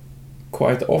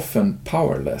quite often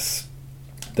powerless.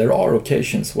 There are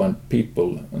occasions when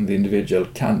people and the individual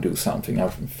can do something. I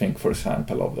think, for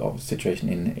example, of the situation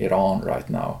in Iran right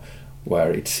now,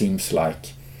 where it seems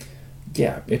like,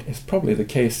 it is probably the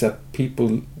case that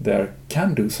people there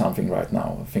can do something right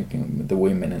now. Thinking the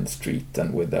women in the street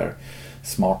and with their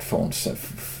smartphones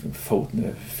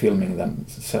filming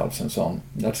themselves and so on.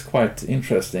 That's quite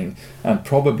interesting, and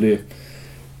probably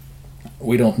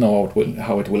we don't know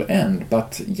how it will end,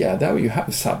 but there you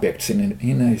have subjects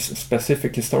in a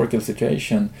specific historical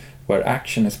situation where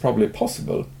action is probably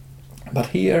possible. But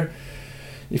here,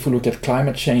 if we look at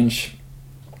climate change,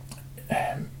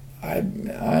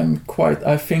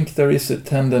 I think there is a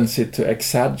tendency to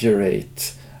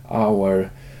exaggerate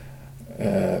our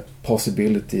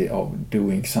possibility of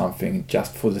doing something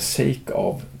just for the sake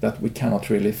of that we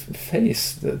cannot really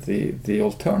face the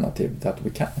alternative, that we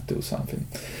cannot do something.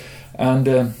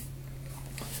 And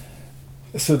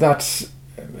so that's,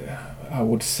 I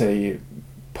would say,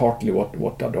 partly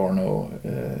what Adorno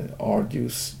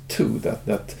argues too,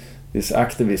 that this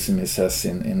activism, he says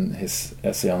in his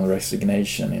essay on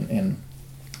resignation in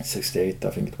 68, I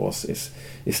think it was,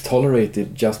 is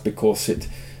tolerated just because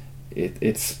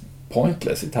it's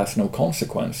pointless, it has no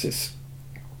consequences.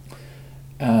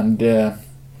 And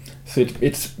so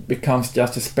it becomes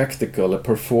just a spectacle, a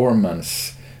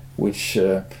performance, which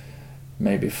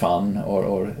may be fun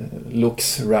or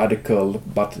looks radical,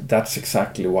 but that's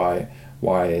exactly why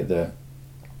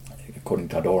according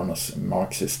to Adorno's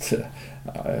Marxist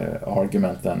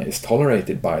argument, then is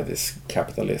tolerated by this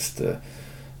capitalist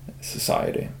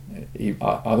society.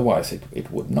 Otherwise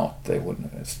it would not. They would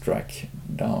strike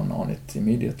down on it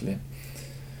immediately.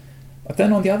 But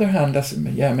then on the other hand, as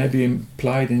maybe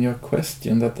implied in your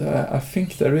question, that I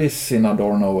think there is in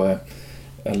Adorno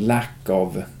a lack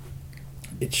of,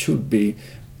 it should be,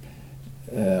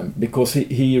 because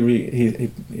he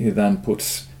then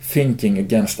puts thinking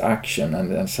against action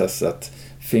and says that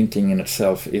thinking in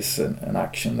itself is an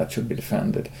action that should be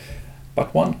defended.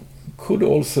 But one could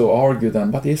also argue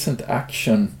then, but isn't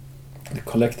action, the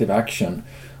collective action,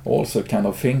 also kind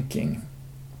of thinking?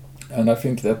 And I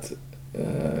think that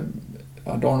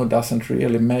Adorno doesn't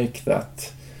really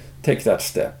take that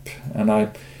step.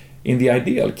 And in the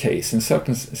ideal case, in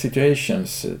certain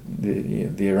situations,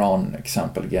 the Iran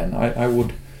example again, I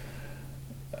would,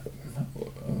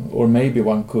 or maybe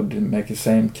one could make the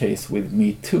same case with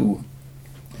Me Too,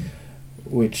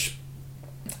 which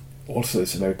also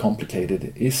is a very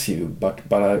complicated issue, but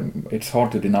it's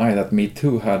hard to deny that Me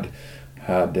Too had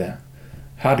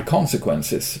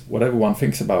consequences. Whatever one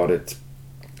thinks about it,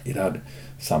 it had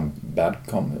some bad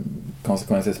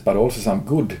consequences, but also some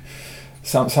good,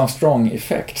 some strong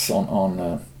effects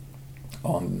on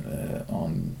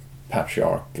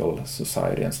patriarchal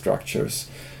society and structures.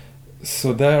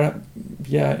 So there,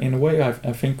 in a way,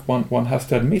 I think one has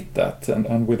to admit that,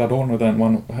 and with Adorno, then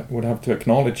one would have to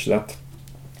acknowledge that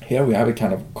here we have a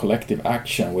kind of collective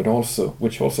action, which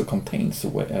also contains a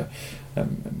way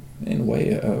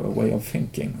of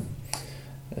thinking.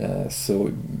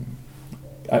 So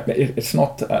it's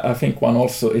not. I think one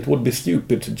also, it would be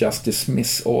stupid to just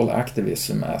dismiss all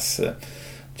activism as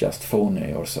just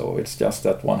phony or so. It's just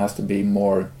that one has to be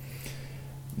more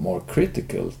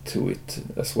critical to it,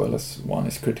 as well as one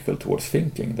is critical towards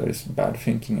thinking. There is bad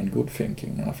thinking and good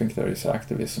thinking, and I think there is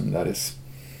activism that is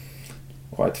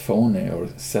quite phony or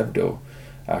pseudo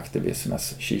activism,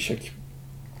 as Zizek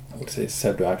would say,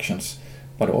 pseudo actions.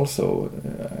 But also,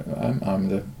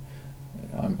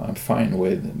 I'm fine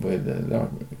with there are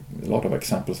a lot of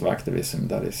examples of activism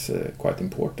that is quite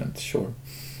important. Sure.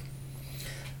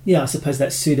 Yeah, I suppose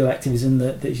that pseudo activism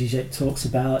that Zizek talks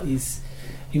about is,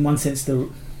 in one sense, the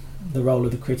the role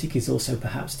of the critic is also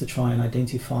perhaps to try and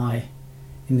identify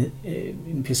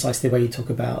in precisely the way you talk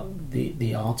about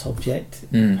the art object,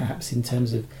 perhaps in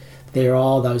terms of there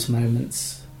are those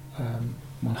moments,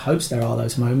 one hopes there are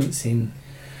those moments in,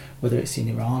 whether it's in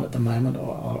Iran at the moment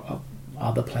or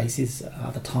other places,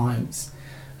 other times.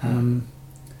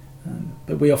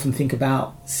 But we often think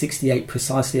about 68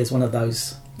 precisely as one of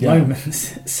those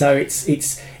moments. So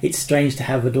it's strange to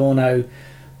have Adorno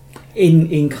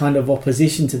in kind of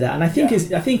opposition to that. And I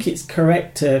think it's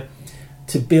correct to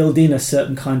build in a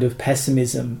certain kind of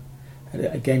pessimism.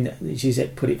 Again,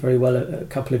 Zizek put it very well a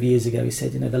couple of years ago. He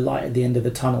said, the light at the end of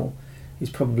the tunnel is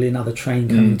probably another train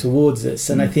coming towards us.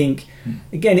 And I think,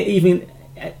 again, even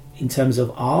in terms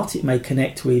of art, it may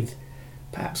connect with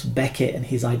perhaps Beckett and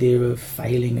his idea of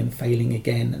failing and failing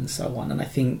again and so on. And I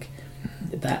think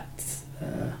that's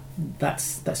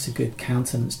a good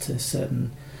countenance to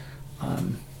certain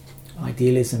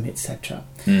idealism, etc.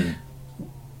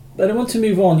 But I want to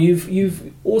move on.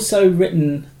 You've also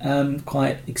written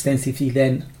quite extensively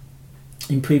then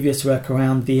in previous work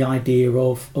around the idea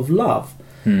of love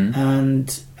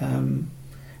and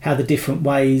how the different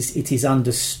ways it is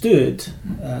understood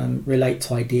relate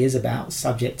to ideas about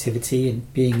subjectivity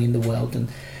and being in the world. And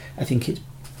I think it's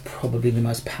probably the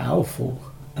most powerful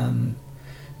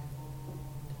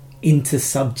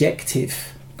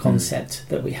intersubjective concept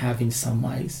that we have in some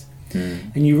ways.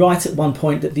 And you write at one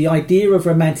point that the idea of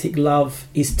romantic love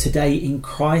is today in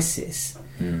crisis.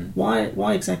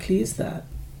 Why exactly is that?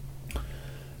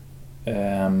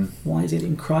 Why is it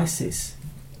in crisis?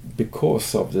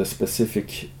 Because of the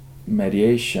specific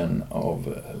mediation of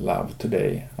love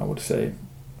today, I would say.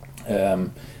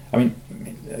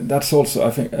 That's also,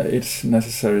 I think, it's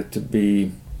necessary to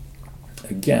be,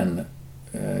 again,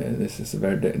 this is a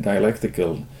very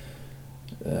dialectical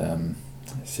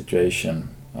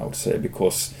situation, I would say,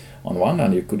 because on one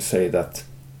hand you could say that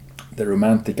the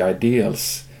romantic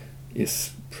ideals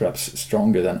is perhaps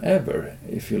stronger than ever.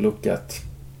 If you look at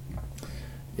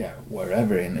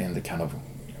wherever in the kind of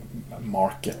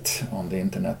market on the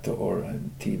internet or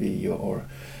TV or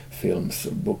films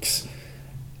or books,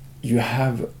 you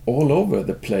have all over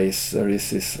the place there is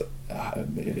this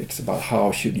it's about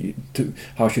how should you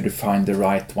find the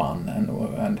right one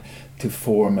and to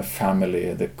form a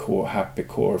family, the happy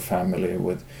core family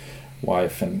with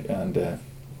wife and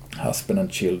husband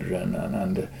and children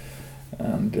and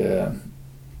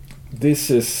this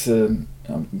is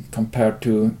compared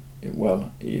to,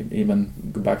 well, even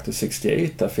go back to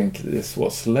 68, I think this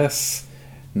was less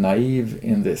naive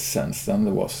in this sense. Then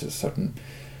there was a certain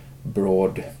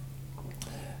broad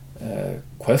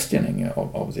questioning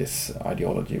of this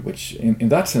ideology, which in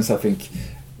that sense I think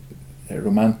the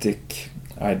romantic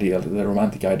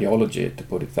ideology, to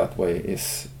put it that way,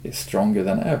 is stronger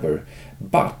than ever.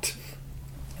 But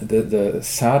the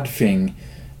sad thing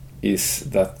is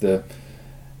that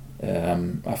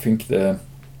I think the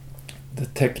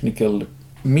technical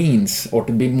means, or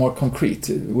to be more concrete,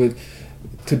 with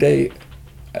today,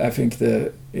 I think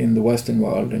in the Western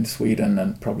world, in Sweden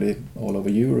and probably all over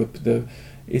Europe,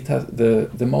 it has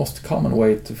the most common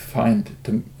way to find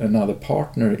another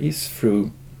partner is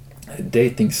through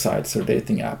dating sites or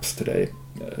dating apps today.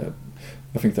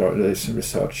 I think there is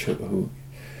research who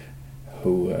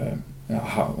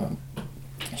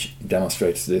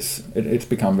demonstrates this. It's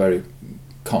become very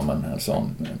common and so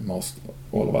on. Most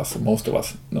of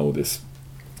us know this,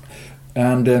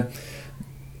 and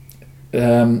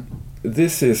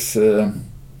this is so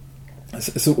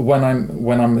when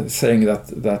I'm saying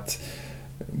that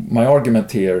my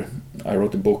argument here, I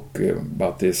wrote a book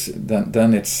about this.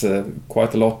 Then it's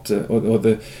quite a lot,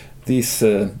 these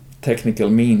technical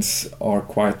means are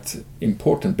quite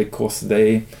important because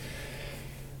they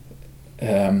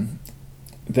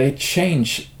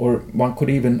change, or one could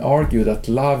even argue that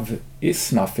love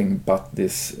is nothing but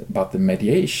the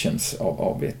mediations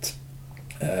of it.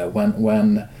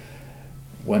 When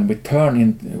we turn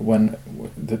in,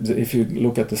 if you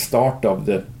look at the start of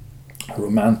the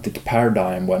romantic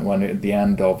paradigm, when at the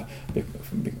end of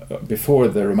before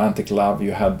the romantic love,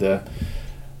 you had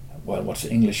what's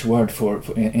the English word for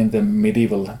in the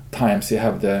medieval times? You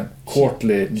have the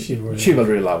courtly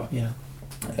chivalry love. Yeah.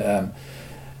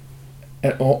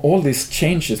 And all these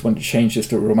changes, when it changes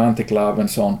to romantic love and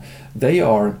so on,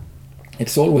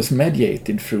 it's always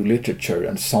mediated through literature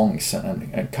and songs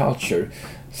and culture.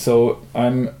 So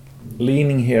I'm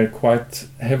leaning here quite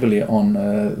heavily on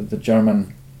the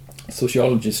German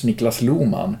sociologist Niklas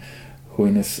Luhmann, who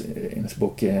in his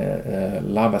book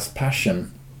Love as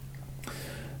Passion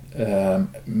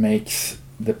makes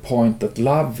the point that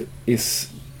love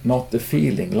is not a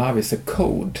feeling, love is a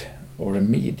code, or a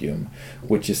medium,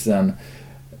 which is then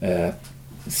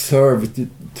served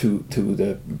to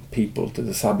the people, to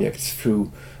the subjects,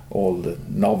 through all the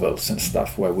novels and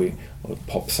stuff, or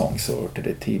pop songs, or to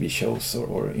the TV shows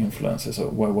or influences, or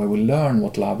where we learn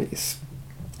what love is.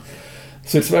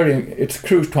 So it's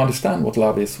crucial to understand what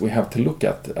love is. We have to look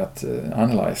at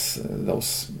analyze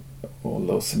all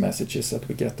those messages that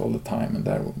we get all the time, and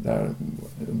there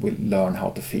we learn how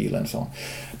to feel and so on.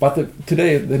 But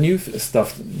today the new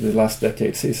stuff, the last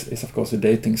decades, is of course the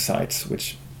dating sites,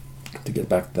 which, to get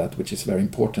back to that, which is very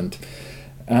important.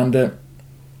 And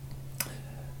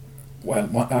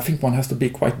I think one has to be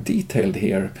quite detailed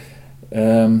here.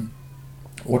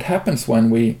 What happens when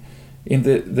we, in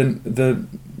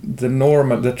the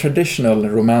normal, the traditional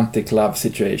romantic love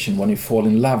situation, when you fall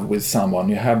in love with someone,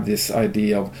 you have this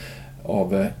idea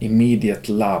of immediate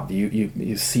love.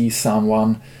 You see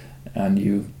someone, and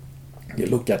you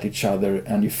look at each other,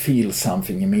 and you feel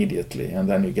something immediately, and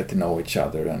then you get to know each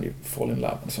other, and you fall in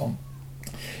love, and so on.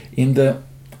 In the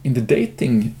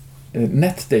dating,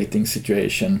 net dating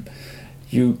situation,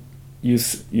 you're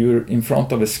in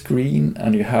front of a screen,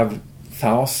 and you have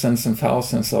thousands and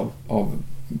thousands of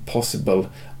possible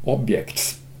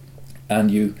objects, and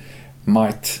you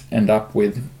might end up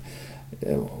with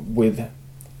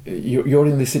you're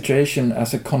in the situation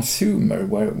as a consumer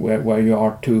where you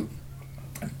are to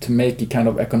make a kind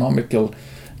of economical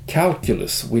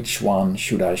calculus. Which one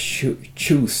should I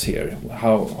choose here?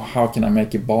 How can I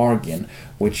make a bargain?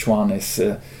 Which one is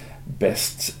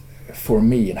best for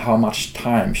me, and how much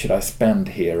time should I spend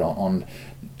here on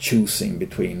choosing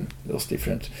between those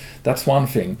different? That's one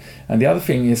thing. And the other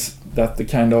thing is that the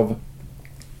kind of,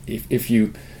 if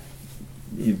you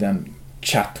then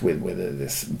chat with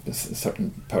this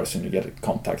certain person, you get a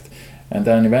contact, and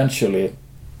then eventually,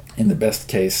 in the best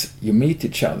case, you meet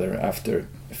each other after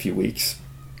a few weeks.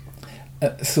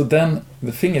 So then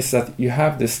the thing is that you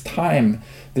have this time,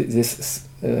 this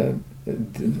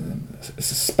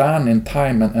span in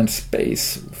time and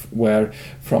space, where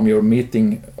from your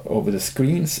meeting over the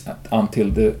screens until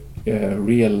the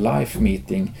real life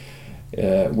meeting,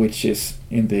 which is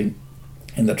in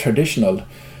the traditional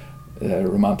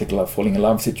romantic love, falling in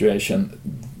love situation,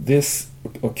 this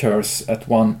occurs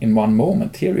in one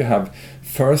moment. Here you have,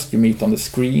 first you meet on the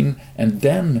screen, and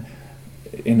then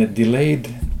in a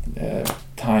delayed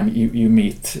time you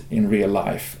meet in real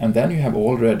life, and then you have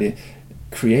already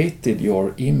created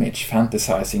your image,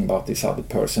 fantasizing about this other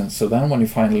person. So then when you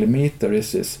finally meet, there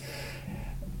is this,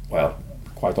 well,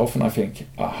 quite often I think,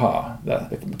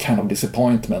 that kind of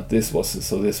disappointment, this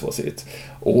was it.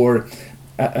 Or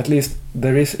at least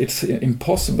it's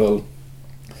impossible.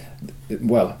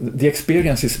 Well, the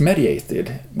experience is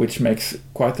mediated, which makes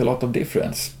quite a lot of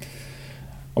difference.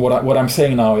 What I'm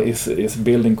saying now is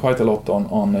building quite a lot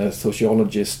on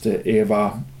sociologist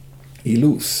Eva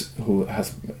Illouz, who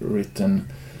has written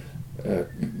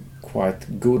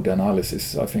quite good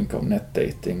analysis, I think, of net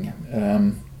dating.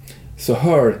 So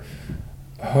her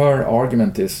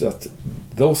argument is that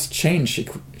those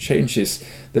changes.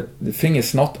 The thing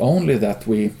is not only that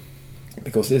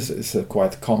because this is a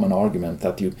quite common argument,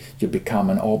 that you become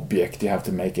an object, you have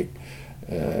to make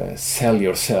sell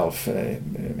yourself,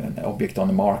 an object on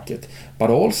the market, but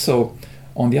also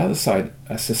on the other side,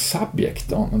 as a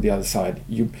subject on the other side,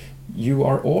 you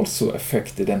are also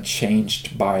affected and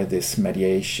changed by this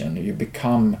mediation. You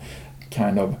become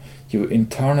you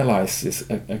internalize this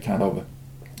a kind of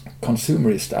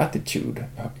consumerist attitude,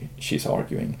 she's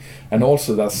arguing, and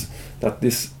also that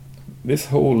this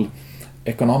whole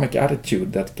economic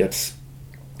attitude that gets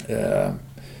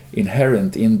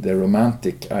inherent in the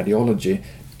romantic ideology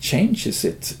changes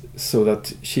it, so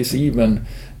that she's even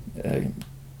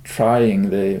trying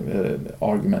the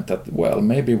argument that, well,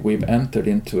 maybe we've entered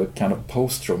into a kind of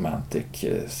post-romantic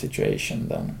situation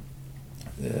then,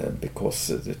 because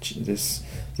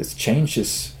this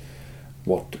changes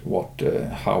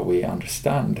how we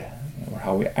understand or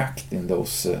how we act in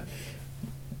those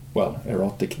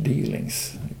erotic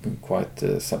dealings quite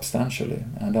substantially.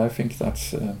 And I think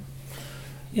that's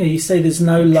you say there's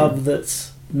no love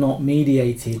that's not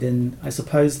mediated, and I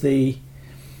suppose the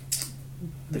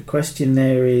question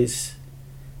there is,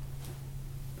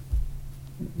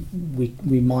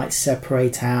 we might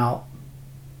separate out,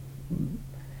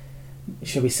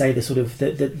 shall we say, the sort of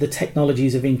the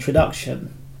technologies of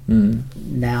introduction.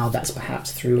 Now that's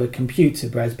perhaps through a computer,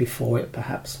 whereas before it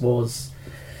perhaps was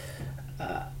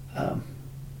a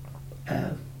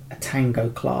tango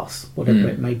class, whatever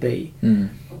it may be.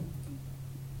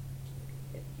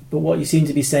 But what you seem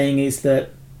to be saying is that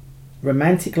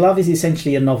romantic love is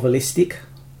essentially a novelistic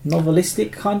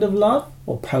kind of love,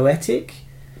 or poetic.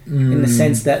 in the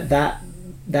sense that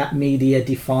media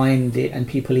defined it and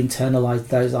people internalized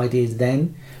those ideas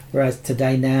then, whereas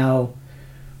today now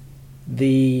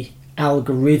the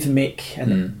algorithmic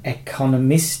and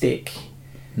economistic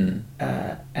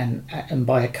and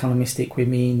by economistic we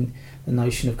mean the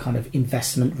notion of kind of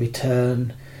investment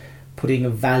return, putting a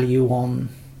value on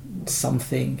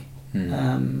something,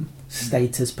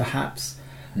 status perhaps.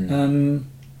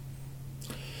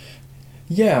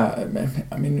 Yeah,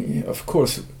 I mean, of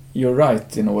course, you're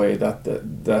right in a way that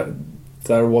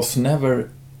there was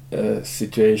never a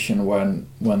situation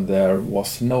when there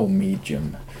was no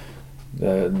medium.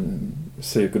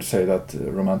 So you could say that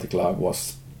romantic love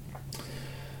was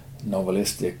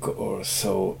novelistic or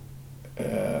so,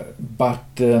 but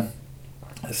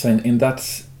so in that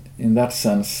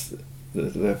sense,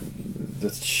 the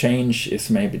change is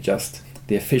maybe just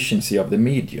the efficiency of the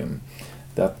medium.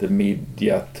 That the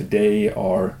media today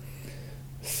are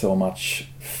so much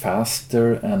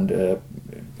faster and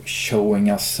showing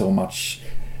us so much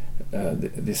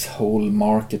this whole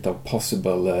market of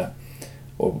possible,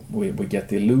 or we get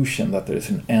the illusion that there is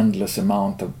an endless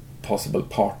amount of possible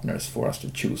partners for us to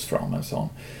choose from and so on.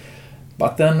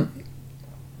 But then,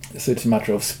 so it's a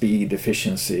matter of speed,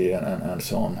 efficiency, and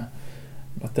so on.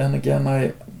 But then again,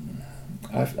 I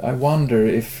wonder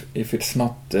if it's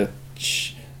not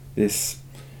this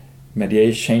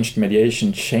changed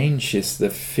mediation changes the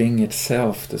thing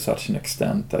itself to such an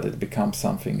extent that it becomes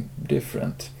something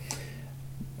different.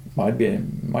 Might be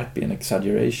an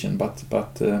exaggeration, but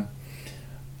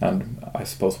and I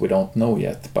suppose we don't know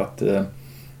yet. But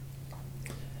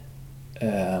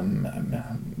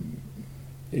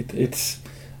it's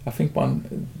I think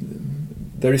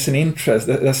there is an interest.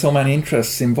 There's so many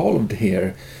interests involved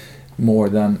here, more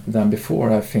than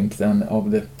before. I think than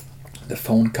of the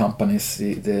phone companies,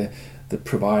 the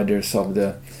providers of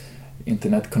the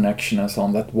internet connection and so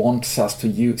on, that wants us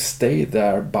to stay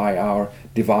there by our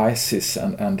devices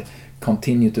and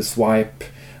continue to swipe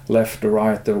left or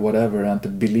right or whatever, and to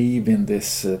believe in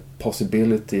this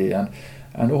possibility, and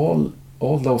all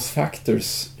those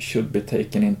factors should be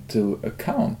taken into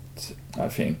account, I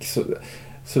think. So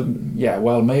yeah,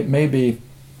 well, maybe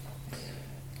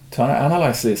to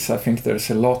analyze this, I think there's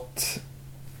a lot.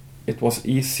 It was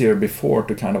easier before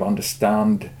to kind of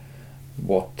understand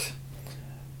what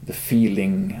the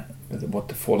feeling, what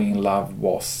the falling in love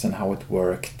was and how it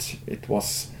worked. It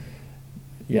was,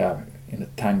 yeah, in a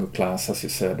tango class, as you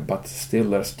said, but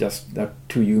still there are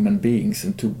two human beings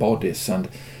and two bodies and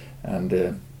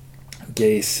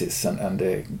gazes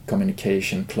and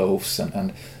communication, clothes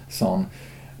and so on.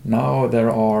 Now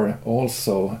there are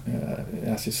also,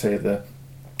 as you say, the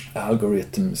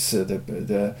algorithms,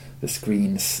 the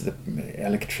screens, the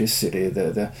electricity,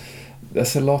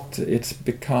 there's a lot. It's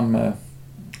become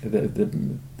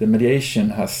the mediation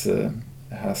has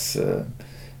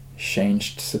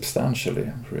changed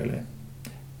substantially, really.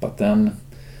 But then,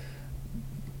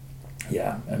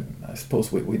 yeah, I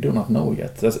suppose we do not know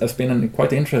yet. There's been a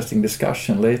quite interesting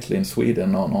discussion lately in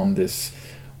Sweden on this.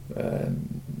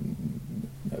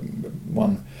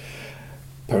 One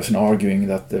person arguing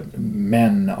that the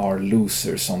men are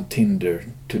losers on Tinder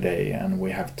today, and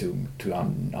we have to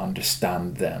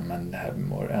understand them and have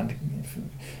more,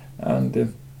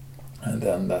 and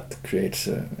then that creates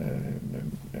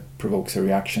provokes a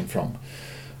reaction from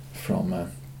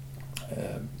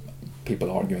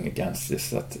people arguing against this,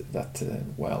 that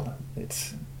well,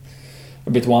 it's a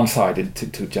bit one-sided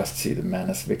to just see the men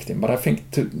as victim. But I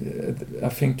think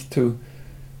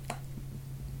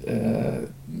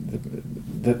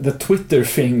the Twitter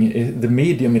thing, the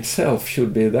medium itself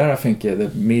should be there. I think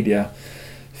the media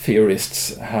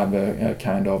theorists have a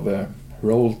kind of a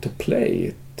role to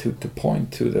play to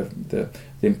point to the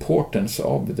importance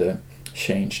of the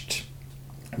changed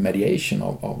mediation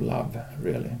of love,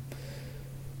 really.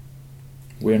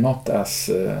 We're not as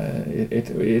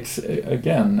it's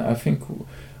again, I think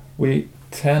we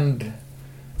tend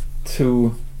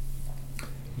to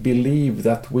believe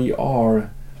that we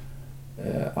are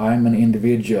I'm an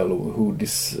individual who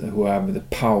have the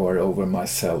power over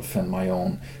myself and my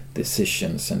own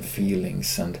decisions and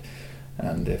feelings and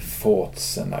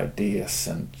thoughts and ideas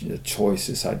and the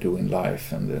choices I do in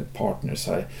life and the partners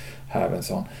I have and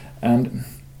so on. And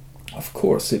of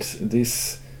course, it's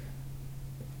this.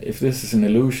 If this is an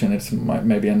illusion, it's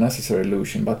maybe a necessary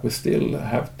illusion, but we still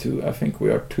have to. I think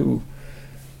we are too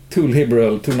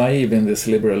liberal, too naive in this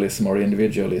liberalism or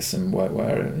individualism,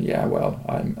 where yeah, well,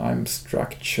 I'm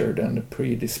structured and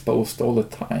predisposed all the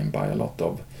time by a lot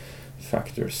of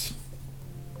factors.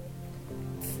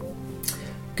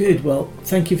 Good. Well,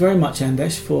 thank you very much,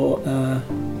 Anders, for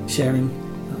sharing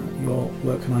your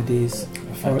work and ideas for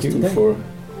us Thank you today. for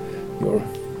your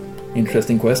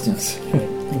interesting questions.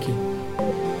 Thank you.